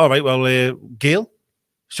 all right. Well, Gale.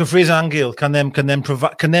 So Fraser and Gale can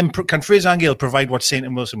Fraser and Gale provide what Saint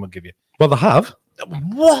and Wilson would give you? Well, they have.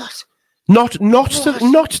 What? Not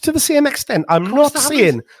to the same extent. I'm not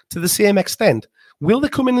saying to the same extent. Will they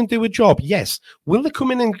come in and do a job? Yes. Will they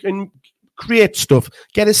come in and create stuff,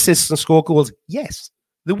 get assists and score goals? Yes,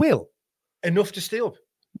 they will. Enough to stay up?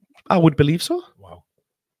 I would believe so. Wow.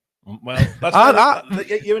 Well,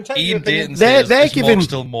 that's you're entitled. Ian Dayton they're giving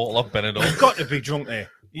still mortal up Benidorm. You've got to be drunk there.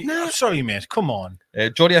 No, sorry, mate. Come on,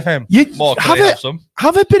 Geordie FM. Mark,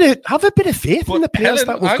 have a bit of faith in the players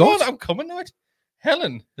that we've got. I'm coming now.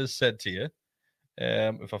 Helen has said to you,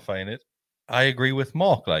 if I find it, I agree with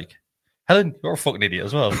Mark. Like, Helen, you're a fucking idiot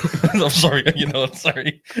as well. I'm sorry,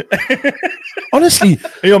 sorry. Honestly,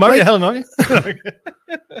 you're married to Helen, aren't you?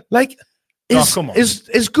 Like,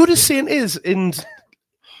 as good as Saint is, and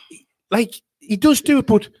like he does do it,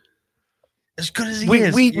 but as good as we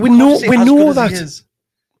is, we know that.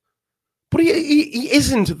 But he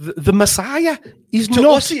isn't the Messiah. He's not.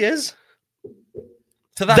 Us, he is.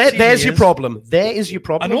 There's your problem. There is your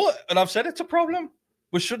problem. I know, and I've said it's a problem.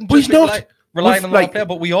 We shouldn't just be relying on that player,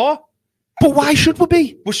 but we are. But why should we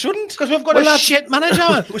be? We shouldn't, because we've got a shit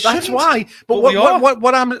manager. That's why. But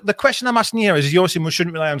the question I'm asking here is: you're saying we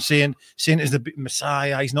shouldn't rely on Saint. Saint is the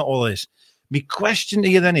Messiah. He's not all this. My question to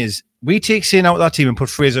you then is: we take Saint out of that team and put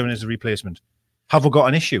Fraser in as a replacement. Have we got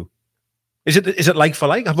an issue? Is it like for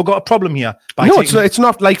like? Have we got a problem here? It's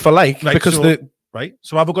not like for like, right, because right.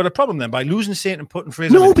 So have we got a problem then by losing Saint and putting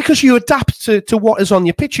Fraser? No, because you adapt to what is on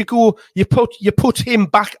your pitch. You put him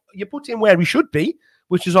back. You put him where he should be,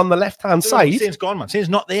 which is on the left-hand side. Saint's gone, man. Saint's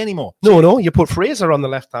not there anymore. No. You put Fraser on the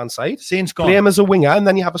left-hand side. Saint's gone. Play him as a winger, and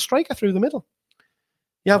then you have a striker through the middle.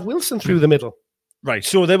 You have Wilson through the middle. Right.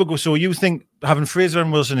 So there we go. So you think having Fraser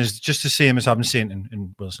and Wilson is just the same as having Saint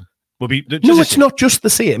and Wilson? No, it's not just the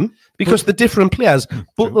same because they're different players,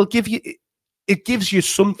 but they'll give you. It gives you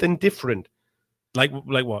something different. Like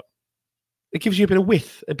what? It gives you a bit of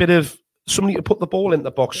width, a bit of somebody to put the ball in the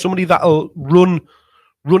box, somebody that'll run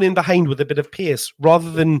in behind with a bit of pace rather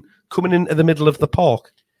than coming into the middle of the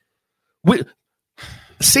park.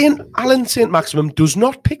 Alan St. Maximum does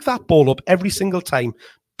not pick that ball up every single time,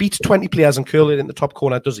 beats 20 players and curl it in the top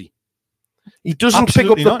corner, does he? He doesn't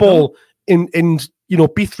Absolutely pick up the not, ball and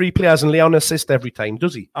beat 3 players and lay on assist every time,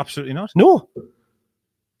 does he? Absolutely not. No.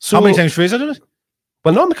 So, how many times Fraser did it?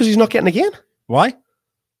 Well, not because he's not getting a game. Why?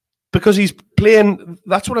 Because he's playing.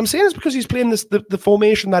 That's what I'm saying. Is because he's playing the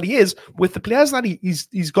formation that he is with the players that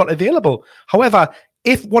he's got available. However,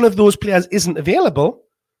 if one of those players isn't available,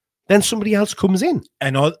 then somebody else comes in.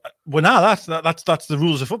 And that's the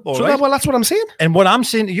rules of football, so right? Well, that's what I'm saying. And what I'm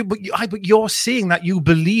saying to you, but you're saying that you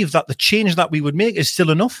believe that the change that we would make is still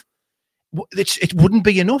enough. It wouldn't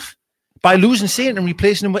be enough. By losing Saint and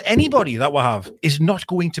replacing him with anybody that we have is not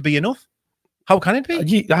going to be enough. How can it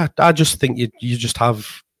be? I just think you just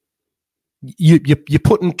have you're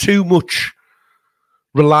putting too much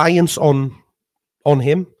reliance on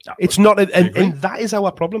him. It's not, and that is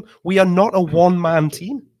our problem. We are not a one-man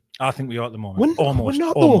team. I think we are at the moment.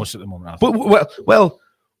 Almost at the moment. But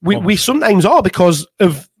we sometimes are because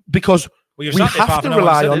we have to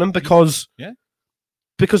rely on him because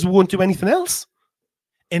we won't do anything else.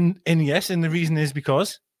 And the reason is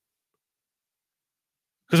because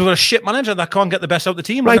we've got a shit manager that can't get the best out of the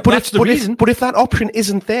team. Right, that's the reason. But if that option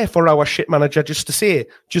isn't there for our shit manager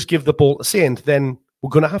just give the ball to Saint, then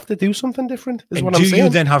we're going to have to do something different. Is what I'm saying. Do you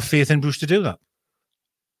then have faith in Bruce to do that?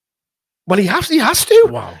 Well, he has to.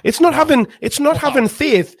 Wow. It's not having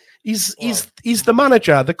faith. He's the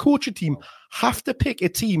manager. The coaching team have to pick a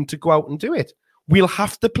team to go out and do it. We'll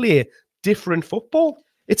have to play different football.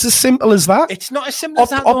 It's as simple as that. It's not as simple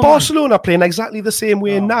as that. Or Barcelona playing exactly the same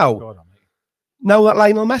way now. God, now that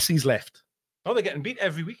Lionel Messi's left. Oh, they're getting beat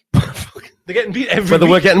every week. They're getting beat every week. Well, they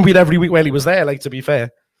were getting beat every week while he was there, to be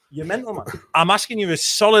fair. You're mental, man. I'm asking you a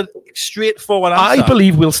solid, straightforward answer. I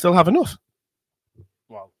believe we'll still have enough.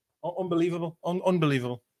 Wow. Unbelievable.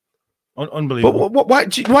 Unbelievable. Unbelievable. But why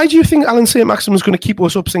do you think Alan St. Maxim is going to keep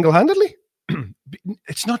us up single-handedly?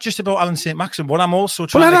 It's not just about Alan St. Maxim. What I'm also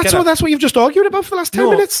trying to get that's what you've just argued about for the last 10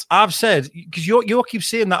 minutes. I've said, because you keep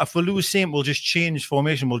saying that if we lose Saint, we'll just change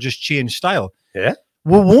formation, we'll just change style. Yeah.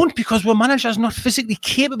 We won't, because our manager's not physically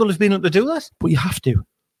capable of being able to do that. But you have to.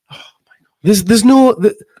 Oh my God. There's no.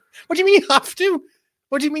 What do you mean you have to?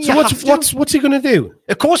 What do you mean? So what's he going to do?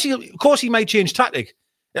 Of course he might change tactic.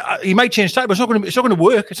 He might change tactic, but it's not going to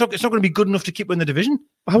work. It's not going to be good enough to keep in the division.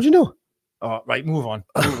 How do you know? Oh, right, move on.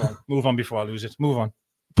 Move on before I lose it. Move on.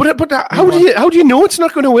 But how do you know it's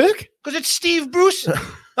not going to work? Because it's Steve Bruce.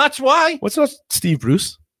 That's why. What's not Steve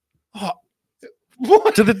Bruce? Oh,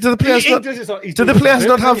 what? Do the players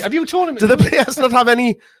not have? Have you told him? Do the players not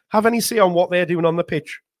have any say on what they're doing on the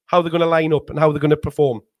pitch, how they're going to line up, and how they're going to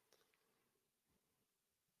perform?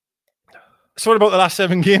 So what about the last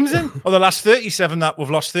 7 games then, or the last 37 that we've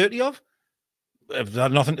lost 30 of? Have they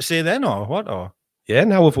had nothing to say then, or what? Or yeah,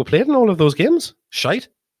 now have we played in all of those games? Shite.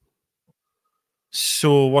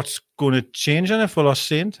 So what's going to change then if we lost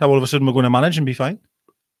Saint? How all of a sudden we're going to manage and be fine?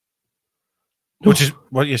 Which is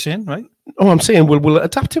what you're saying, right? Oh, I'm saying we'll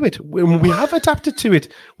adapt to it. We have adapted to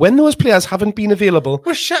it. When those players haven't been available,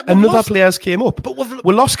 other players came up. But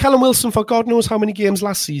we lost Callum Wilson for God knows how many games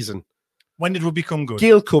last season. When did we become good?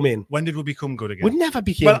 Gale come in. When did we become good again? We never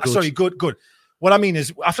became good. Sorry, good. What I mean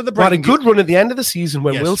is, after the Brighton, we had a good run at the end of the season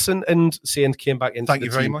when Wilson and Saint came back into the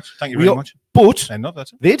team. Thank you very much. But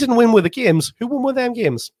they didn't win with the games. Who won with them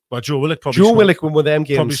games? Well, Joe Willock probably. Willock won with them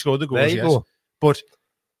games. Probably scored the goals. There you go. But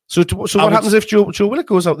so what happens if Joe Willock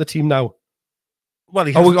goes out the team now? Well,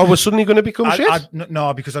 are we suddenly going to become shit?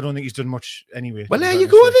 No, because I don't think he's done much anyway. Well, there you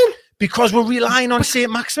go then. Because we're relying on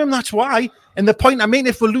St. Maximum, that's why. And the point I mean,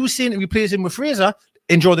 if we lose Saint and replace him with Fraser,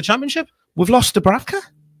 enjoy the championship. We've lost Dubravka.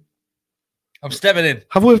 I'm stepping in.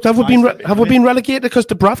 Have we been relegated because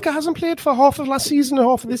Dubravka hasn't played for half of last season and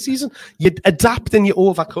half of this season? You adapt and you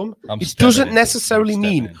overcome. It doesn't necessarily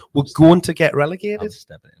mean we're going to get relegated. I'm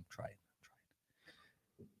stepping in. Try.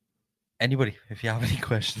 Anybody, if you have any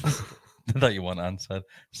questions that you want answered,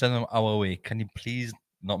 send them our way. Can you please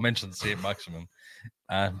not mention the St. Maximum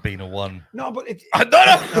and being a one? No, but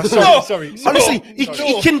sorry. Honestly,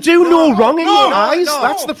 he can do no wrong in your eyes.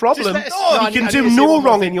 That's the problem. He can do no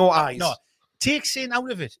wrong in your eyes. No. Take Saint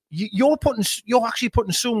out of it. You're actually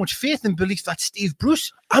putting so much faith and belief that Steve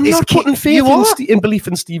Bruce. I'm not putting faith in belief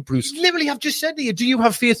in Steve Bruce. Literally, I've just said to you, do you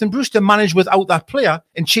have faith in Bruce to manage without that player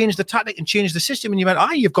and change the tactic and change the system? And you went,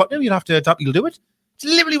 you've got to. You'll have to adapt. You'll do it. It's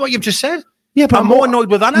literally what you've just said. Yeah, but I'm more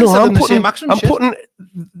annoyed with that answer than the St. Maximum. I'm putting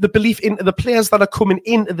the belief in the players that are coming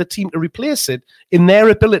into the team to replace it, in their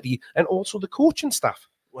ability, and also the coaching staff.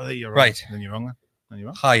 Well, you're right. Then you're wrong.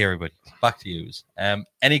 Hi, everybody. Back to you.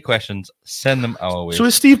 Any questions, send them our way. So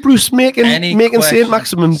is Steve Bruce making St.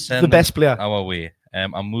 Maximum the best player? Our way.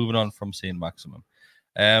 I'm moving on from Saint Maximum.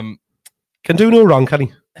 Can do no wrong, can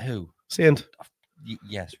he? Who? Saint.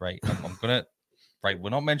 Yes, right. I'm gonna. Right,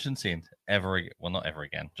 we're not mentioning Saint ever again. Well, not ever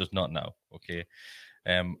again. Just not now. Okay.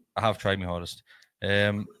 I have tried my hardest.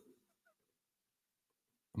 The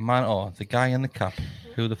guy in the cap.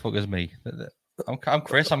 Who the fuck is me? I'm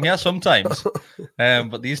Chris. I'm here sometimes.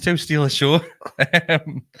 But these two steal the show.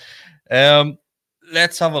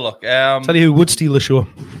 Let's have a look. Tell you who would steal the show.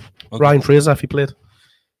 Okay. Ryan Fraser, if he played.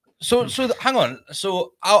 So hang on.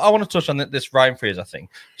 So I want to touch on this Ryan Fraser thing.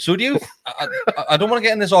 So do you? I don't want to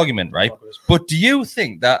get in this argument, right? But do you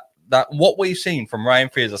think that what we've seen from Ryan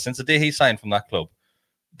Fraser since the day he signed from that club,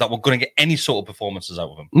 that we're going to get any sort of performances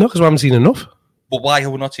out of him? No, because we haven't seen enough. But why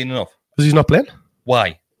have we not seen enough? Because he's not playing.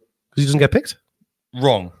 Why? Because he doesn't get picked.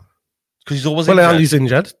 Wrong. Because he's always injured. He's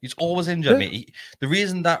injured. He's always injured, mate. The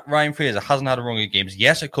reason that Ryan Fraser hasn't had a run of games,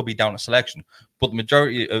 yes, it could be down to selection, but the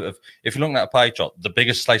majority of, if you're looking at a pie chart, the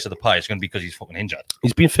biggest slice of the pie is going to be because he's fucking injured.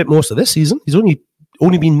 He's been fit most of this season. He's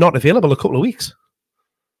only been not available a couple of weeks.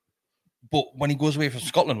 But when he goes away from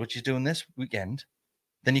Scotland, which he's doing this weekend,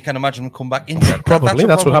 then you can imagine him come back injured. Probably.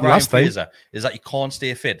 That's what happened last time. Is that you can't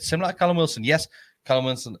stay fit. Similar to Callum Wilson, yes, Callum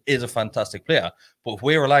Wilson is a fantastic player, but if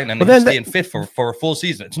we're relying on him staying fit for a full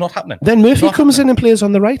season, it's not happening. Then Murphy comes in and plays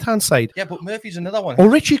on the right-hand side. Yeah, but Murphy's another one. Or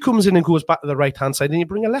Richie comes in and goes back to the right-hand side and you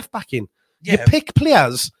bring a left back in. Yeah. You pick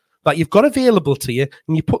players that you've got available to you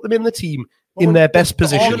and you put them in the team in their best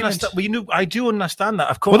position. I do understand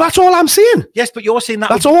that, of course. Well, that's all I'm saying. Yes, but you're saying that.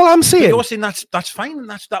 That's all I'm saying. You're saying that's fine and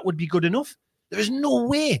that would be good enough. There is no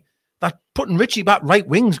way that putting Richie back right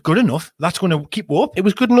wing's good enough. That's going to keep up. It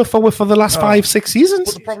was good enough for the last 5-6 seasons.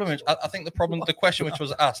 But the problem is, I think the question which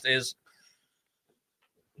was asked is,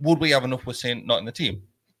 would we have enough with Saint not in the team?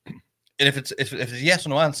 And if it's a yes or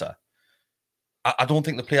no answer, I don't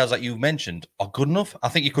think the players that you've mentioned are good enough. I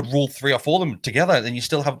think you could roll 3 or 4 of them together, and you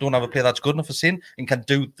still don't have a player that's good enough for Saint and can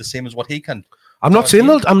do the same as what he can. I'm not saying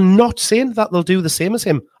that they'll do the same as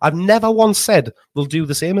him. I've never once said they'll do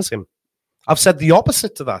the same as him. I've said the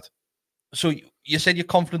opposite to that. So you said you're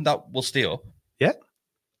confident that we'll stay up. Yeah.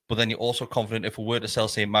 But then you're also confident if we were to sell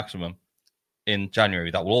Saint Maximum in January,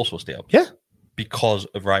 that will also stay up. Yeah. Because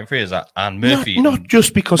of Ryan Fraser and Murphy. Not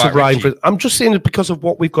just because of Ryan Fraser. I'm just saying it because of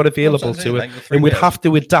what we've got available to it. And we'd have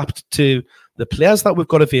to adapt to the players that we've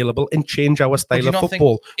got available and change our style of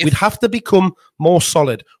football. We'd have to become more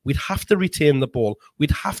solid. We'd have to retain the ball.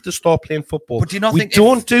 We'd have to start playing football. But we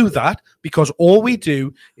don't do that because all we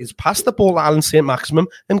do is pass the ball to Alan St. Maximum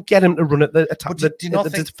and get him to run at the attack. Do you not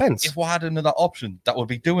think defense? If we had another option that would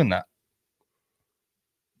be doing that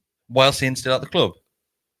while Saint's still at the club?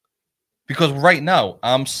 Because right now,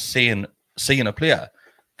 I'm seeing a player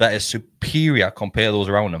that is superior compared to those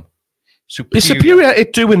around him. Is superior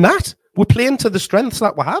at doing that? We're playing to the strengths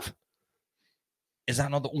that we have. Is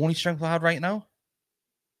that not the only strength we have right now?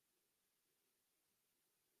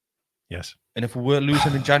 Yes. And if we were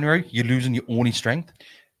losing in January, you're losing your only strength.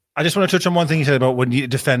 I just want to touch on one thing you said about when you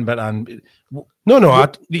defend better. And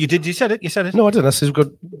you did. You said it. You said it. No, I didn't. I said we've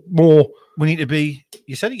got more. We need to be.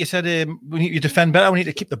 You said it. You said we need to defend better. We need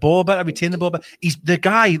to keep the ball better, retain the ball better. He's the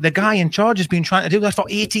guy in charge has been trying to do that for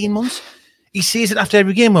 18 months. He says it after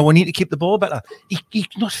every game. Well, we need to keep the ball better. He's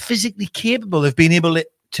not physically capable of being able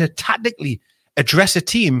to tactically address a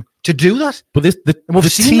team to do that. But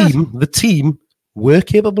the team were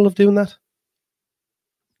capable of doing that.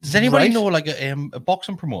 Does anybody know like a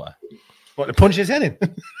boxing promoter? What, to punch his head in?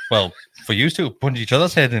 Well, for you to punch each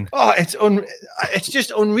other's head in. Oh, it's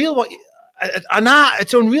just unreal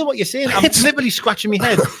it's unreal what you're saying. I'm literally scratching my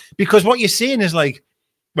head because what you're saying is like,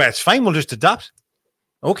 well, it's fine. We'll just adapt.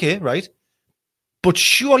 Okay, right. But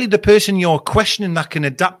surely the person you're questioning that can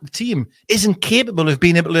adapt the team isn't capable of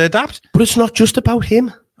being able to adapt. But it's not just about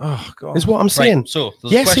him. Oh, God. Is what I'm saying. Right, so,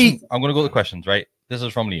 I'm going to go to the questions, right? This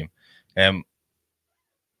is from Liam.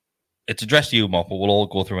 It's addressed to you, Mark, but we'll all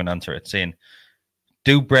go through and answer it, saying,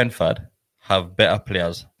 do Brentford have better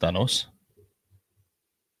players than us?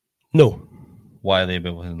 No. Why are they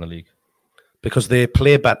better in the league? Because they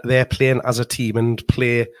play better. They're playing as a team and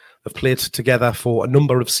have played together for a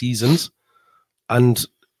number of seasons and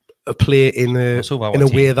play in a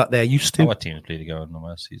way that they're used to. Our teams play together in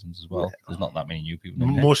number of seasons as well. There's not that many new people.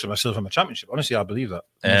 Most of them are still from a championship. Honestly, I believe that.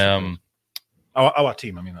 Our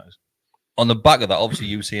team, I mean, that is. On the back of that, obviously,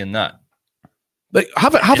 you seeing that. Like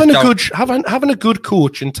having a good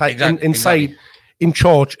coach in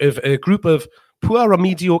charge of a group of poor or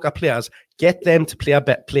mediocre players, get them to play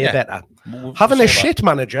better. Having a shit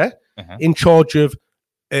manager in charge of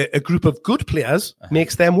a group of good players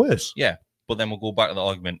makes them worse. Yeah, but then we'll go back to the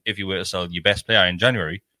argument: if you were to sell your best player in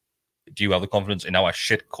January, do you have the confidence in our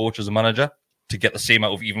shit coach as a manager to get the same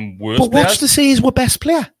out of even worse But players. what's to say he's our best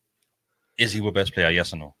player? Is he our best player?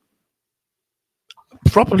 Yes or no?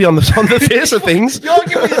 Probably on the face of things. You're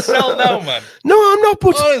giving yourself now, man. No, I'm not.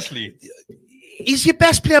 But honestly, he's your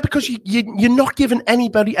best player because you're not giving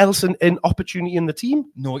anybody else an opportunity in the team.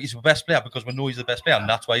 No, he's the best player because we know he's the best player, and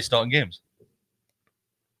that's why he's starting games.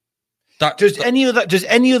 Does any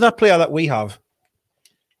other player that we have,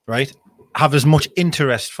 right, have as much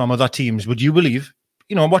interest from other teams? Would you believe?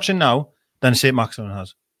 I'm watching now than St. Maximin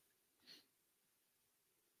has.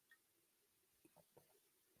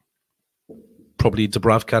 Probably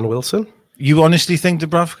Dubravka and Wilson. You honestly think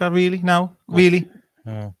Dubravka really now? Really?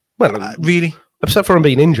 Well, really? Except for him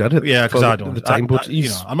being injured. Yeah, because I don't. At the time, but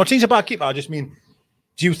I'm not saying he's a bad keeper. I just mean,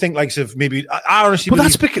 do you think like of maybe? I honestly Well,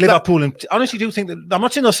 believe that's because Liverpool. And I honestly do think that. I'm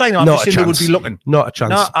not saying they'll sign him. I'm just saying they would be looking. Not a chance.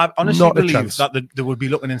 No, I honestly Not a believe chance. that they would be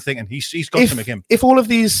looking and thinking he's got to make him. If all of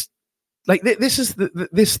these, like this is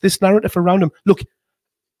this narrative around him. Look,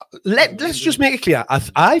 let's just make it clear.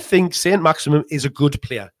 I think Saint Maximin is a good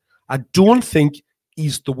player. I don't think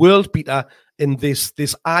he's the world beater in this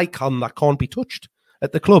icon that can't be touched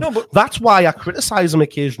at the club. No, but that's why I criticise him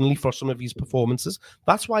occasionally for some of his performances.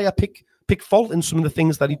 That's why I pick fault in some of the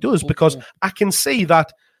things that he does, because I can see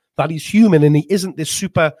that he's human and he isn't this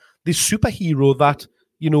superhero that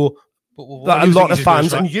that a lot of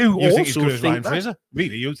fans and you also think Fraser.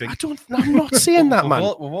 Really, you think? I'm not saying that, man.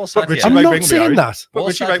 I'm not saying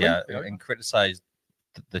that. And criticise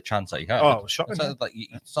the chance that he had. Oh, shocking.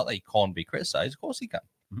 It's not that he can't be criticised. Of course he can.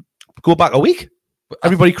 Go back a week.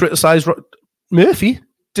 Everybody criticised Murphy.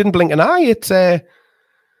 Didn't blink an eye. It's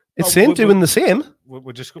Saint doing the same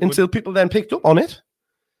until people then picked up on it.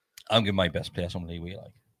 I'm giving my best player somebody we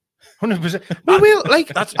like. 100%.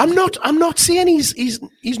 I'm not saying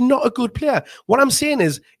he's not a good player. What I'm saying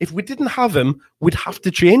is, if we didn't have him, we'd have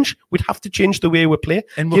to change. We'd have to change the way we play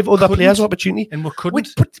and give other players opportunity. And we couldn't.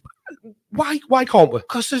 But why can't we?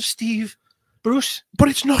 Because of Steve Bruce. But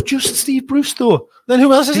it's not just Steve Bruce, though. Then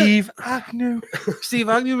who else is it? Steve Agnew. Steve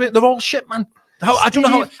Agnew. They're all shit, man. I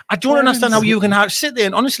don't understand how you can sit there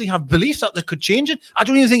and honestly have belief that they could change it. I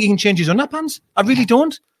don't even think he can change his underpants. I really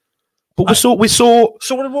don't. But we saw.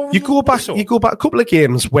 You go back a couple of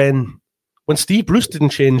games when Steve Bruce didn't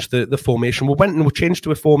change the formation. We went and we changed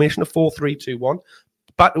to a formation of 4-3-2-1.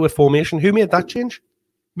 Back to a formation. Who made that change?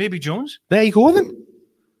 Maybe Jones. There you go then.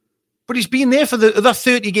 But he's been there for the other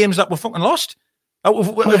 30 games that were fucking lost.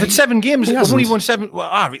 If it's 7 games, we've only won 7.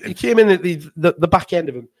 Well, he came in at the back end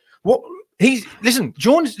of him. What?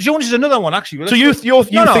 Jones is another one actually. So you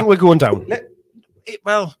think we're going down?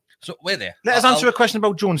 So we're there. Let us answer a question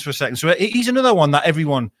about Jones for a second. So he's another one that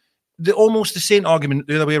everyone, almost the same argument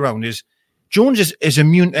the other way around is Jones is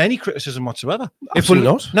immune to any criticism whatsoever. Absolutely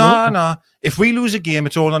not. No. If we lose a game,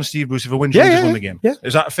 it's all on Steve Bruce. If we win, Jones has won the game. Yeah.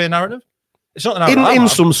 Is that a fair narrative? It's not an narrative. In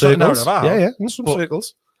some circles. In some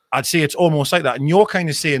circles. I'd say it's almost like that. And you're kind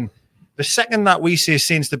of saying the second that we say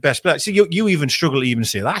Saint's the best player, see, you even struggle to even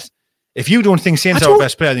say that. If you don't think Saint's our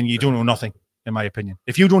best player, then you don't know nothing, in my opinion.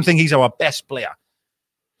 If you don't think he's our best player,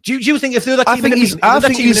 do you think if the other team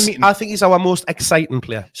I think he's our most exciting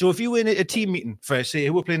player. So if you were in a team meeting for say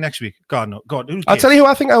who we're playing next week, God, I'll tell you who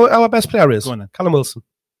I think our best player is. Go on then. Callum Wilson.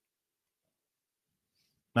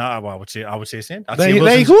 No, I would say Saint.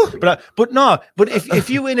 There you go. But if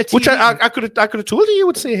you were in a team, which I could have told you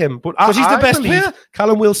would say him, but he's the best player.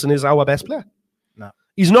 Callum Wilson is our best player. No,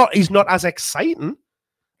 he's not as exciting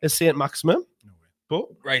as Saint Maximin. But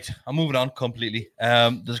right, I'm moving on completely.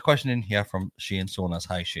 There's a question in here from Shane Sonas.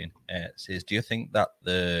 Hi, Shane. It says, do you think that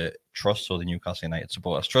the Trust or the Newcastle United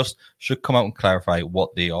Supporters Trust should come out and clarify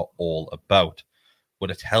what they are all about? Would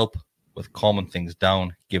it help with calming things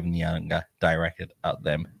down, given the anger directed at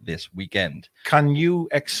them this weekend? Can you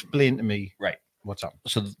explain to me? Right. What's up?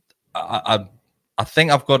 So I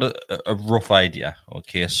think I've got a rough idea.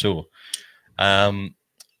 Okay, so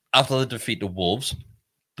after the defeat to Wolves,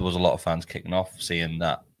 there was a lot of fans kicking off saying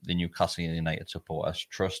that the Newcastle United Supporters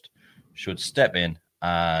Trust should step in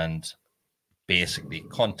and basically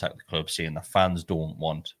contact the club saying the fans don't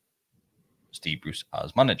want Steve Bruce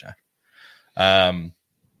as manager. There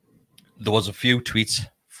was a few tweets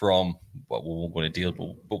from what we won't go into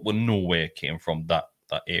deal, but we know where it came from, that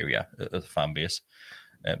area of the fan base.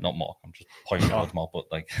 Not Mark, I'm just pointing out Mark, but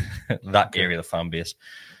like that area of the fan base.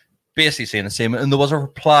 Basically saying the same. And there was a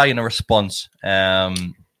reply and a response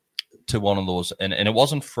to one of those. And it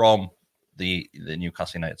wasn't from the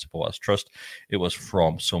Newcastle United Supporters Trust. It was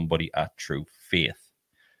from somebody at True Faith.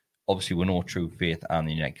 Obviously, we know True Faith and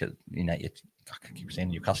the United I keep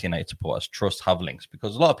saying Newcastle United Supporters Trust have links,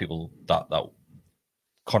 because a lot of people that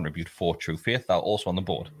contribute for True Faith are also on the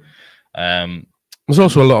board. There's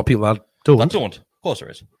also a lot of people that That don't. Of course there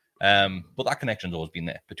is. But that connection's always been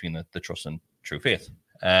there between the trust and true faith.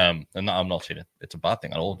 And that, I'm not saying it's a bad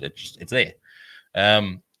thing at all. It's there.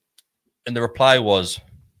 And the reply was,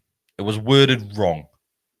 it was worded wrong,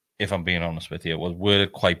 if I'm being honest with you. It was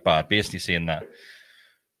worded quite bad, basically saying that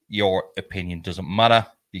your opinion doesn't matter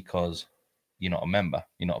because you're not a member.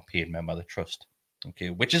 You're not a paid member of the trust.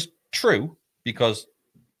 Okay, which is true, because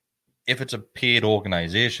if it's a paid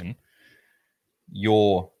organization,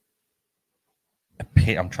 I'm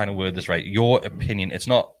trying to word this right. Your opinion, it's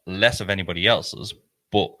not less of anybody else's,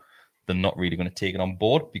 but they're not really going to take it on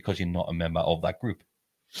board because you're not a member of that group.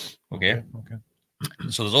 Okay.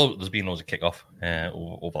 So there's been loads of kickoff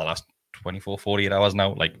over the last 24, 48 hours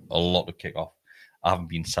now, like a lot of kickoff. I haven't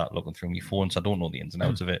been sat looking through my phone, so I don't know the ins and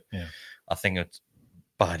outs of it. Yeah. I think it's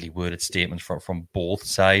badly worded statements from both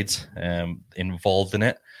sides involved in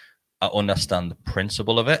it. I understand the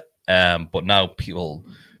principle of it, but now people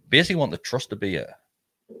basically want the trust to be a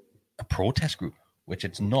protest group, which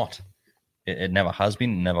it's not. It never has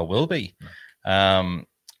been, never will be. I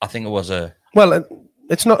think it was Well,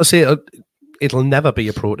 it's not to say it'll never be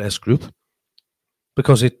a protest group,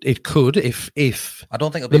 because it could if I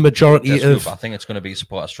don't think it'll the be majority a of group. I think it's going to be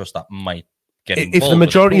Supporters Trust that might get involved. If the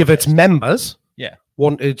majority of its members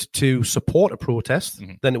wanted to support a protest,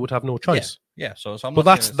 then it would have no choice. Yeah. So I'm but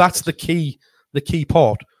that's the key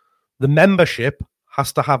part. The membership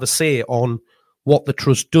has to have a say on what the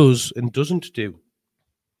trust does and doesn't do.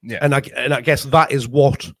 Yeah. And I guess that is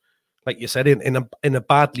what, like you said, in a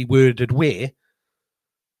badly worded way,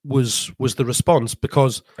 was the response,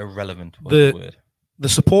 because irrelevant was the word. The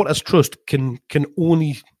Supporters Trust can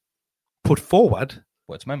only put forward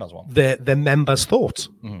what its members want, their members' thoughts.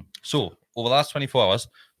 Mm-hmm. So over the last 24 hours,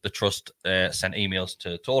 the trust sent emails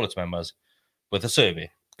to all its members with a survey.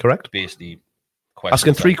 Correct. Basically,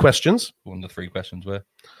 asking 3 questions. One of the 3 questions were,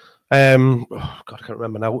 I can't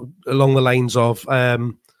remember now. Along the lines of,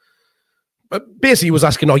 basically, he was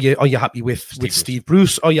asking, are you happy with Steve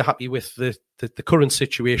Bruce? Are you happy with the current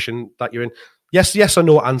situation that you're in? Yes or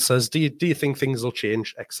no answers. Do you think things will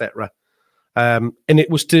change, etc. And it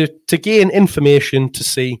was to gain information to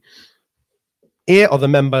see, are the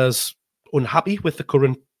members unhappy with the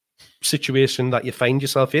current situation that you find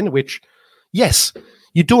yourself in? Which, yes,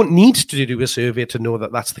 you don't need to do a survey to know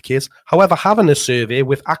that that's the case. However, having a survey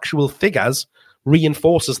with actual figures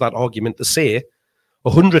reinforces that argument to say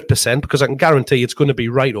 100%, because I can guarantee it's going to be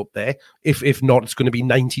right up there. If not, it's going to be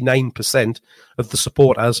 99% of the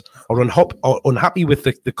supporters are unhappy with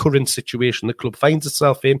the current situation the club finds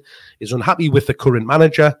itself in, is unhappy with the current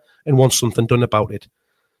manager, and wants something done about it.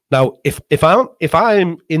 Now, if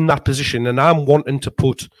I'm in that position and I'm wanting to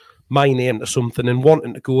put my name to something and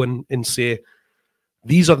wanting to go and say,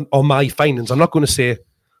 these are my findings, I'm not going to say,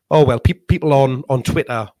 oh, well, people on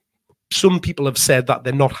Twitter, some people have said that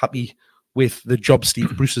they're not happy with the job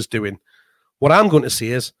Steve Bruce is doing. What I'm going to say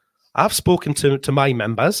is, I've spoken to my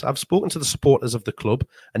members, I've spoken to the supporters of the club,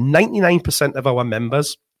 and 99% of our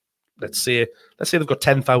members, let's say they've got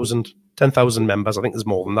 10,000 members, I think there's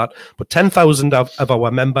more than that, but 10,000 of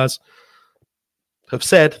our members have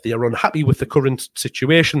said they are unhappy with the current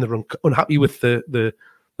situation, they're unhappy with the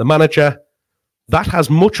manager. That has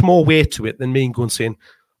much more weight to it than me going saying,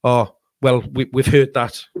 oh, well, we've heard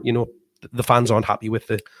that, the fans aren't happy with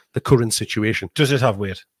the current situation. Does it have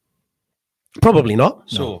weight? Probably not.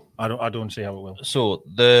 So no, I don't see how it will. So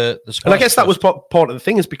the and I guess that was part of the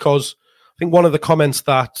thing, is because I think one of the comments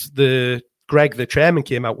that Greg, the chairman,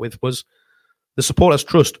 came out with was the Supporters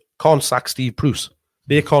Trust can't sack Steve Bruce.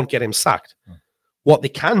 They can't get him sacked. What they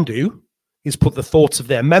can do is put the thoughts of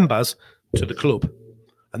their members to the club.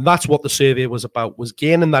 And that's what the survey was about, was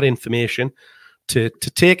gaining that information to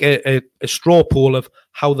take a straw poll of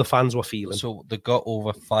how the fans were feeling. So they got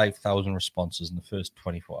over 5,000 responses in the first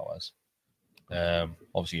 24 hours.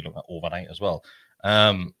 Obviously, you look at overnight as well.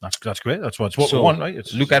 That's great. That's what we want,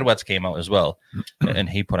 right? Luke Edwards came out as well, and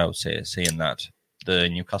he put out saying that the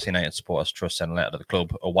Newcastle United Supporters Trust sent a letter to the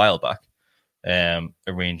club a while back,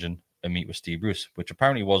 arranging a meet with Steve Bruce, which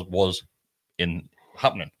apparently was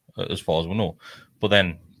happening as far as we know. But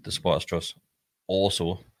then the Supporters Trust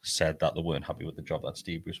also said that they weren't happy with the job that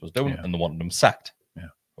Steve Bruce was doing, and they wanted him sacked. Yeah.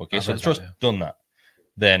 Okay, so the trust done that.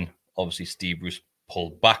 Then obviously Steve Bruce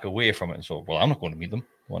pulled back away from it and so, well, I'm not going to meet them.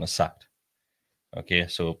 I want to sacked. Okay,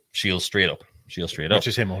 so Shields straight up. Which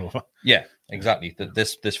is him all over. Yeah, exactly.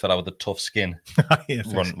 This fella with the tough skin,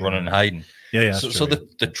 running and hiding. Yeah. So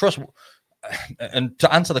the trust, and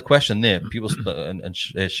to answer the question there, people and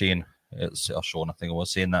Shane, or Sean, I think I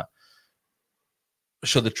was saying that,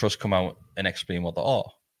 should the trust come out and explain what they are?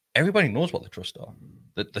 Everybody knows what the trust are.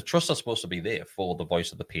 The trusts are supposed to be there for the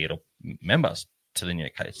voice of the paid up members to the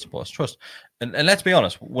Newcastle Sports Trust. And let's be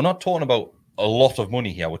honest, we're not talking about a lot of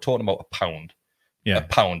money here. We're talking about £1. Yeah.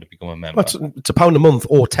 £1 to become a member. Well, it's £1 a month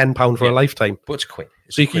or £10 for a lifetime. But it's quick.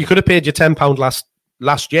 So you could have paid your £10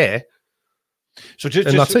 last year. So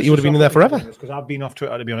that's it. You would have been in there forever. Because I've been off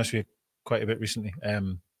Twitter, to be honest with you, quite a bit recently.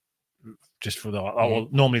 Just for the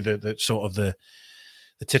normally the sort of the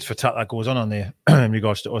tit for tat that goes on there in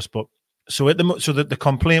regards to us. But so the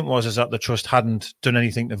complaint was that the trust hadn't done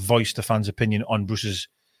anything to voice the fans' opinion on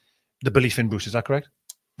the belief in Bruce. Is that correct?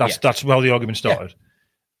 That's how the argument started,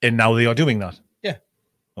 and now they are doing that. Yeah.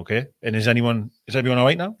 Okay. And is everyone all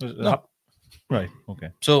right now? No. Right. Okay.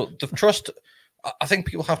 So the trust, I think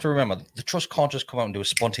people have to remember, the trust can't just come out and do a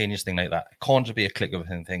spontaneous thing like that. It can't just be a click of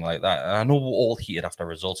anything like that. And I know we're all heated after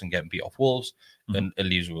results and getting beat off Wolves and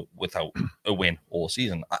leaves without a win all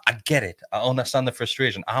season. I get it. I understand the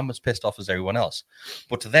frustration. I'm as pissed off as everyone else.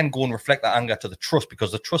 But to then go and reflect that anger to the trust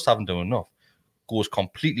because the trust haven't done enough goes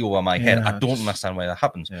completely over my head. I don't understand why that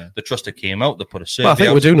happens. Yeah. The trust that came out, they put a survey out. I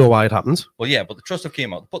think we do know why it happens. Well, yeah, but the trust that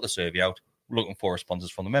came out, they put the survey out, looking for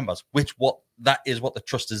responses from the members, that is what the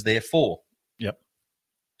trust is there for. Yep.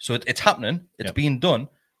 So it's happening. It's being done.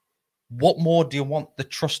 What more do you want the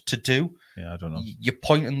trust to do? Yeah, I don't know. You're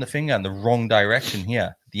pointing the finger in the wrong direction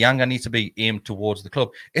here. The anger needs to be aimed towards the club.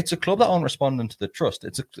 It's a club that aren't responding to the trust.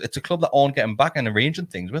 It's a club that aren't getting back and arranging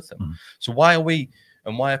things with them. So why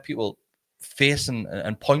are people facing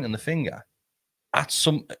and pointing the finger at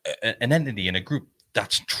an entity in a group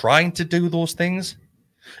that's trying to do those things?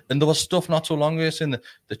 And there was stuff not so long ago saying that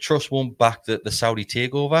the trust won't back the Saudi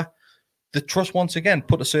takeover. The trust once again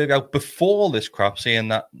put a survey out before this crap saying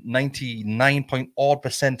that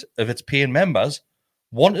 99% of its paying members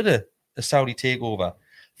wanted a Saudi takeover.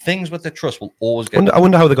 Things with the trust will always get... I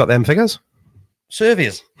wonder how they got them figures.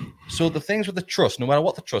 Surveys. So the things with the trust, no matter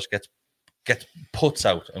what the trust gets puts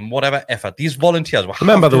out and whatever effort, these volunteers...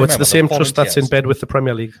 Remember, it's the same trust that's in bed with the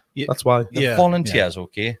Premier League. Yeah, that's why. The volunteers,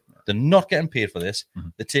 okay? They're not getting paid for this.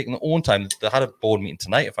 They're taking their own time. They had a board meeting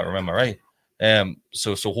tonight, if I remember right.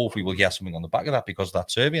 So hopefully we'll get something on the back of that because of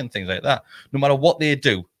that survey and things like that. No matter what they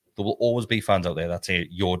do, there will always be fans out there that say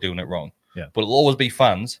you're doing it wrong. Yeah. But there'll always be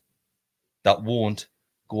fans that won't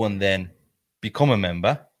go and then become a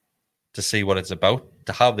member to see what it's about,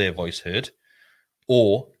 to have their voice heard,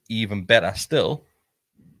 or even better still,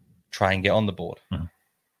 try and get on the board.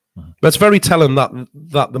 That's very telling that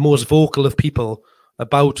the most vocal of people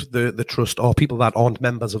about the trust are people that aren't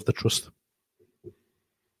members of the trust.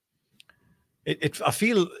 I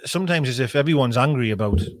feel sometimes as if everyone's angry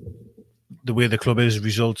about the way the club is,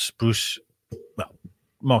 results. Bruce, well,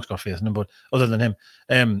 Mark's got faith in him, but other than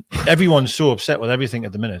him, everyone's so upset with everything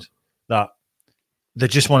at the minute that they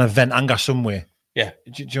just want to vent anger somewhere. Yeah.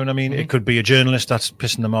 Do you know what I mean? It could be a journalist that's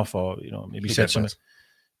pissing them off, or maybe said something.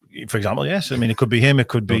 For example, yes. I mean, it could be him. It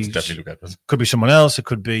could be someone else. It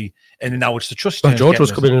could be, and now it's the trust. Well, George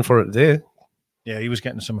was coming in for it today. Yeah, he was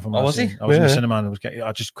getting some from. Was he? I was in the cinema and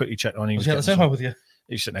I just quickly checked on. He was getting the cinema with you.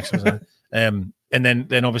 He was sitting next to us. And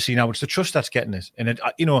then obviously now it's the trust that's getting it, and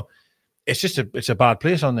it's just it's a bad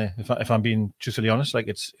place on there. If I'm being truthfully honest, like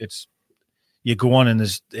it's you go on and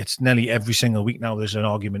it's nearly every single week now there's an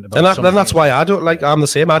argument about. And that's why I don't like. I'm the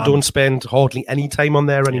same. I don't spend hardly any time on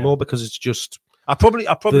there anymore because it's just. I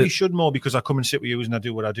probably should more because I come and sit with you and I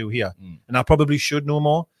do what I do here, and I probably should know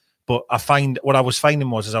more. But I find what I was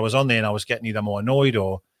finding was as I was on there and I was getting either more annoyed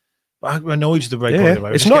or annoyed's the right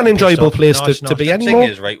word. It's not an enjoyable place to be anymore. The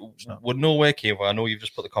thing is, right, would nowhere came. I know you've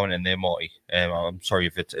just put the comment in there, Marty. I'm sorry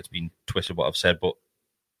if it's been twisted what I've said, but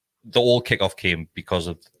the all kickoff came because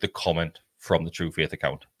of the comment from the True Faith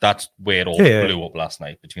account. That's where it all blew up last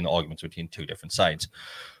night between the arguments between two different sides.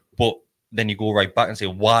 But then you go right back and say,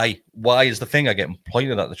 why is the finger getting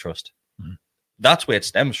pointed at the trust? That's where it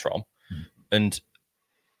stems from. And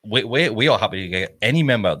we are happy to get any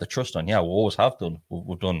member of the trust on. Yeah, we always have done.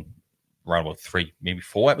 We've done around about 3, maybe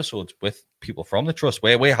 4 episodes with people from the trust.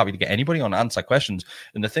 We're happy to get anybody on to answer questions.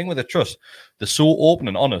 And the thing with the trust, they're so open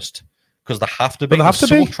and honest because they have to be. They're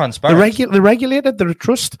so transparent. They're regulated. They're a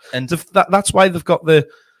trust, and that's why they've got the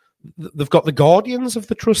guardians of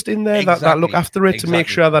the trust in there that look after it to make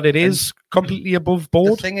sure that it is completely above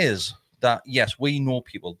board. The thing is that yes, we know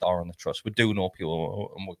people that are on the trust. We do know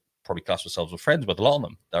people, and we're probably class ourselves with friends with a lot of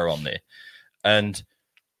them that are on there. And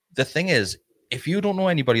the thing is, if you don't know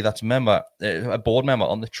anybody that's a board member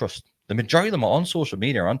on the trust, the majority of them are on social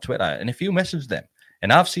media, on Twitter, and if you message them,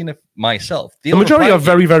 and I've seen it myself, the majority are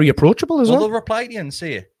very, very approachable as well. They'll reply to you and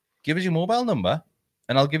say, "Give us your mobile number,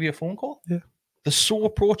 and I'll give you a phone call." Yeah, they're so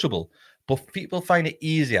approachable, but people find it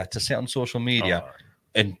easier to sit on social media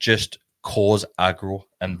and just cause aggro,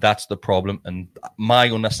 and that's the problem. And my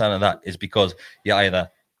understanding of that is because you're either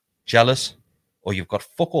jealous or you've got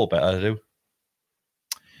fuck all better to do.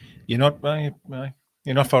 You're not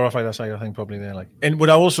far off either side, I think, probably there. And would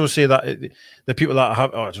I also say that the people that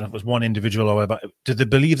have, I don't know if it was one individual or whatever, do they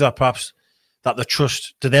believe that perhaps that the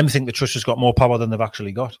trust, do them think the trust has got more power than they've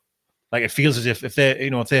actually got? Like, it feels as if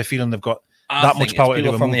they're feeling they've got that much power to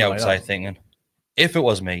do from the outside thinking, if it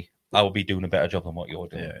was me, I would be doing a better job than what you're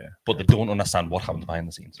doing. Yeah. But they don't understand what happens behind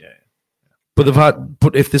the scenes.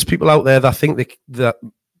 But if there's people out there that think that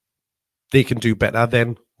they can do better,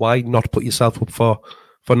 then why not put yourself up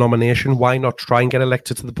for nomination? Why not try and get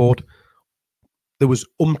elected to the board? There was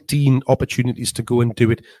umpteen opportunities to go and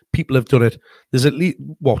do it. People have done it. There's at least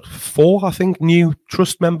 4, I think, new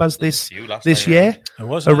trust members this year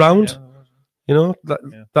around.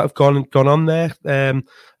 That have gone on there.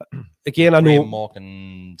 Again, I know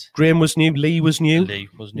Graham was new, Lee was new,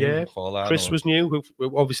 Chris was new. Who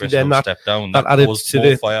obviously Chris then that stepped down. That added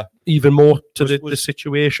to even more to the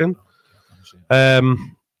situation. I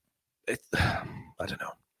don't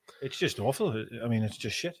know. It's just awful. I mean, it's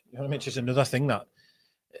just shit. You know what I mean? It's just another thing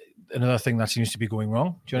that seems to be going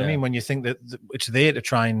wrong. Do you know what I mean? When you think that it's there to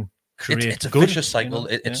try and create it's a vicious cycle.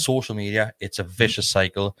 It's social media. It's a vicious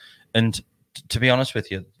cycle. And to be honest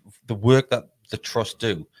with you, the work that the trust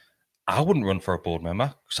do, I wouldn't run for a board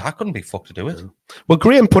member because I couldn't be fucked to do it. Well,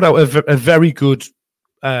 Graham put out a very good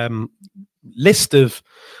list of,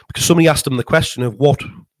 because somebody asked him the question of what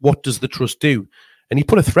does the trust do? And he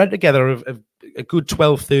put a thread together of a good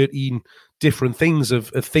 12, 13 different things of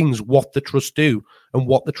things what the trust do and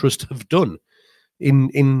what the trust have done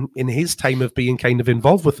in his time of being kind of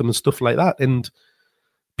involved with them and stuff like that. And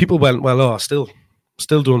people went, well, I still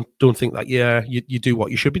don't think that, you do what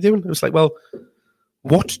you should be doing. It was like, well,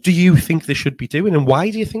 what do you think they should be doing? And why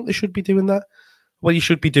do you think they should be doing that? Well, you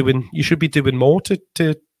should be doing more to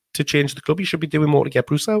change the club. You should be doing more to get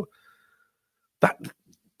Bruce out.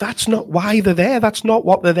 That's not why they're there. That's not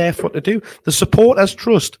what they're there for to do. The supporters'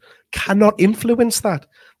 trust cannot influence that.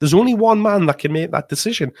 There's only one man that can make that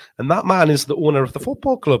decision, and that man is the owner of the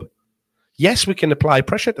football club. Yes, we can apply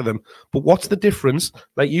pressure to them, but what's the difference?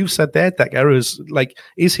 Like you said there, Decker, is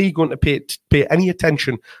he going to pay any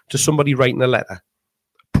attention to somebody writing a letter?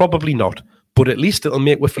 Probably not. But at least it'll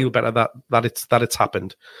make we feel better that it's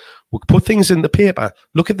happened. We'll put things in the paper.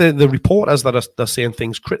 Look at the reporters that are saying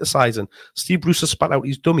things, criticising. Steve Bruce has spat out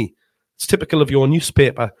his dummy. It's typical of your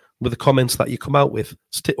newspaper with the comments that you come out with.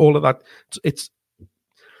 All of that.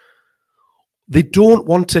 They don't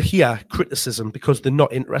want to hear criticism because they're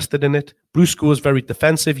not interested in it. Bruce goes very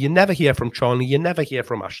defensive. You never hear from Charlie. You never hear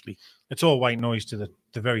from Ashley. It's all white noise to the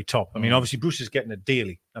very top. I mean, obviously, Bruce is getting it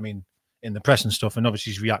daily. I mean, in the press and stuff, and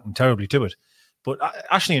obviously he's reacting terribly to it. But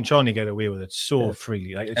Ashley and Charlie get away with it so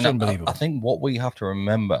freely. Like, it's unbelievable. I think what we have to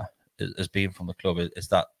remember as being from the club is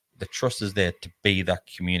that the trust is there to be that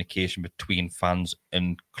communication between fans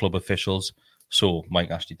and club officials. So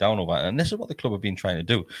Mike Ashley down over it. And this is what the club have been trying to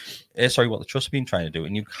do. What the trust have been trying to do.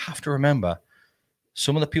 And you have to remember,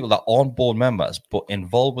 some of the people that aren't board members but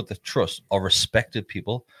involved with the trust are respected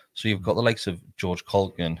people. So you've got the likes of George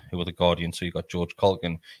Colgan, who are the Guardian. So you've got George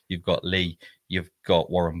Colgan, you've got Lee, you've got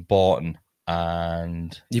Warren Barton,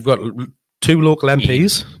 and you've got 2 local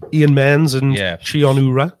MPs, Ian Mains and Shion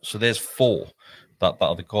Ura. So there's 4 that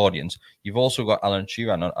are the Guardians. You've also got Alan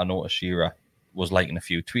Shearer. And I noticed Shearer was liking a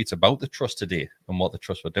few tweets about the trust today and what the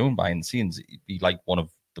trust were doing behind the scenes. He liked one of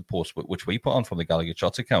the posts which we put on from the Gallagher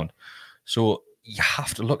Shots account. So you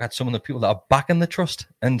have to look at some of the people that are backing the trust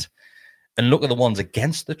and look at the ones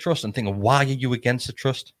against the trust and think, why are you against the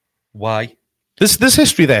trust? Why? There's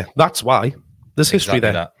history there. That's why. There's history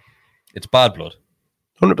there. That. It's bad blood.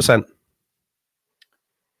 100%.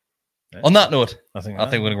 On that note, I think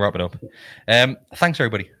we're going to wrap it up. Thanks,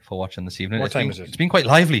 everybody, for watching this evening. What time is it? It's been quite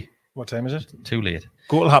lively. What time is it? Too late.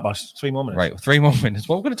 Go to 3:30. 3 more minutes. Right, 3 more minutes.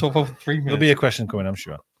 What we're going to talk about for 3 minutes? There'll be a question coming, I'm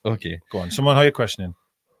sure. Okay. Go on. Someone, how are you questioning?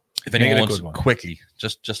 If anyone wants, quickly,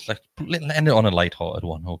 just like end it on a light-hearted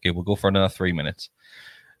one. Okay, we'll go for another 3 minutes.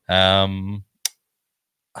 I don't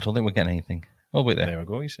think we're getting anything. Oh, wait there. There we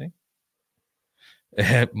go, you see.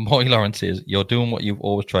 Marty Lawrence says, you're doing what you've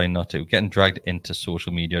always tried not to, getting dragged into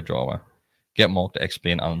social media drama. Get Mark to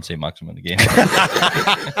explain Alan St. Maximin again. It'll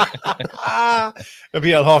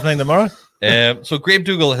be at 9:30 tomorrow. So Graham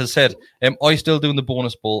Dougal has said, are you still doing the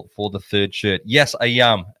bonus ball for the 3rd shirt? Yes, I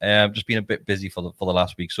am. Just been a bit busy for the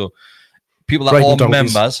last week. So people that are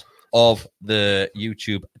members of the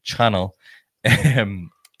YouTube channel,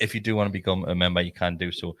 if you do want to become a member, you can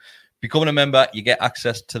do so. Becoming a member, you get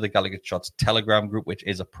access to the Gallagher Shots Telegram group, which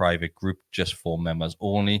is a private group just for members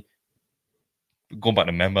only. going back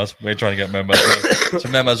to members. We're trying to get members. So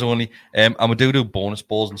members only. And we do bonus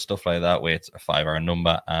balls and stuff like that, where it's a $5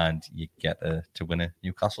 number and you get to win a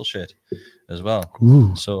Newcastle shirt as well.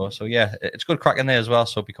 Ooh. So yeah, it's good crack in there as well.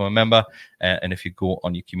 So become a member. And if you go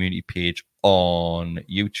on your community page on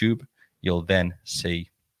YouTube, you'll then see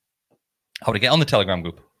how to get on the Telegram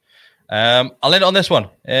group. I'll end on this one.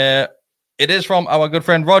 It is from our good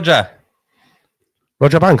friend Roger.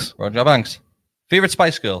 Roger Banks. Roger Banks. Favorite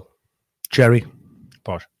Spice Girl? Jerry.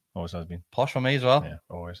 Posh. Always has been. Posh for me as well? Yeah,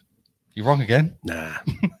 always. You wrong again? Nah.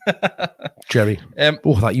 Jerry.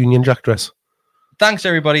 That Union Jack dress. Thanks,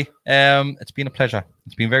 everybody. It's been a pleasure.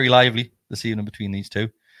 It's been very lively this evening between these two.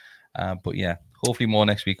 But yeah, hopefully more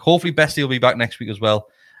next week. Hopefully Bestie will be back next week as well.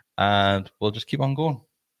 And we'll just keep on going.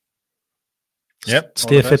 Yep.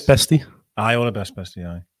 Stay fit, Bestie. Aye, all the best, Bestie.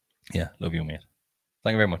 Aye. Yeah, love you, mate.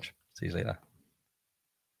 Thank you very much. See you later.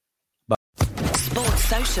 Sports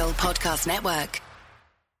Social Podcast Network.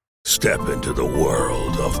 Step into the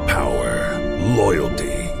world of power,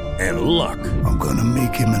 loyalty, and luck. I'm gonna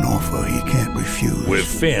make him an offer he can't refuse. With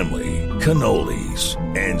family, cannolis,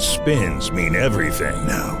 and spins mean everything.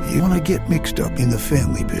 Now, you wanna get mixed up in the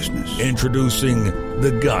family business. Introducing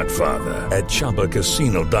The Godfather at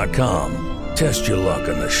ChumbaCasino.com. Test your luck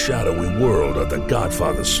in the shadowy world of The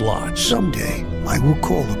Godfather slot. Someday, I will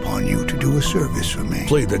call upon you to do a service for me.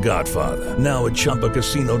 Play The Godfather, now at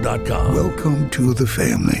ChumbaCasino.com. Welcome to the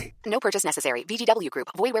family. No purchase necessary. VGW Group.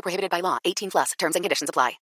 Void where prohibited by law. 18+. Terms and conditions apply.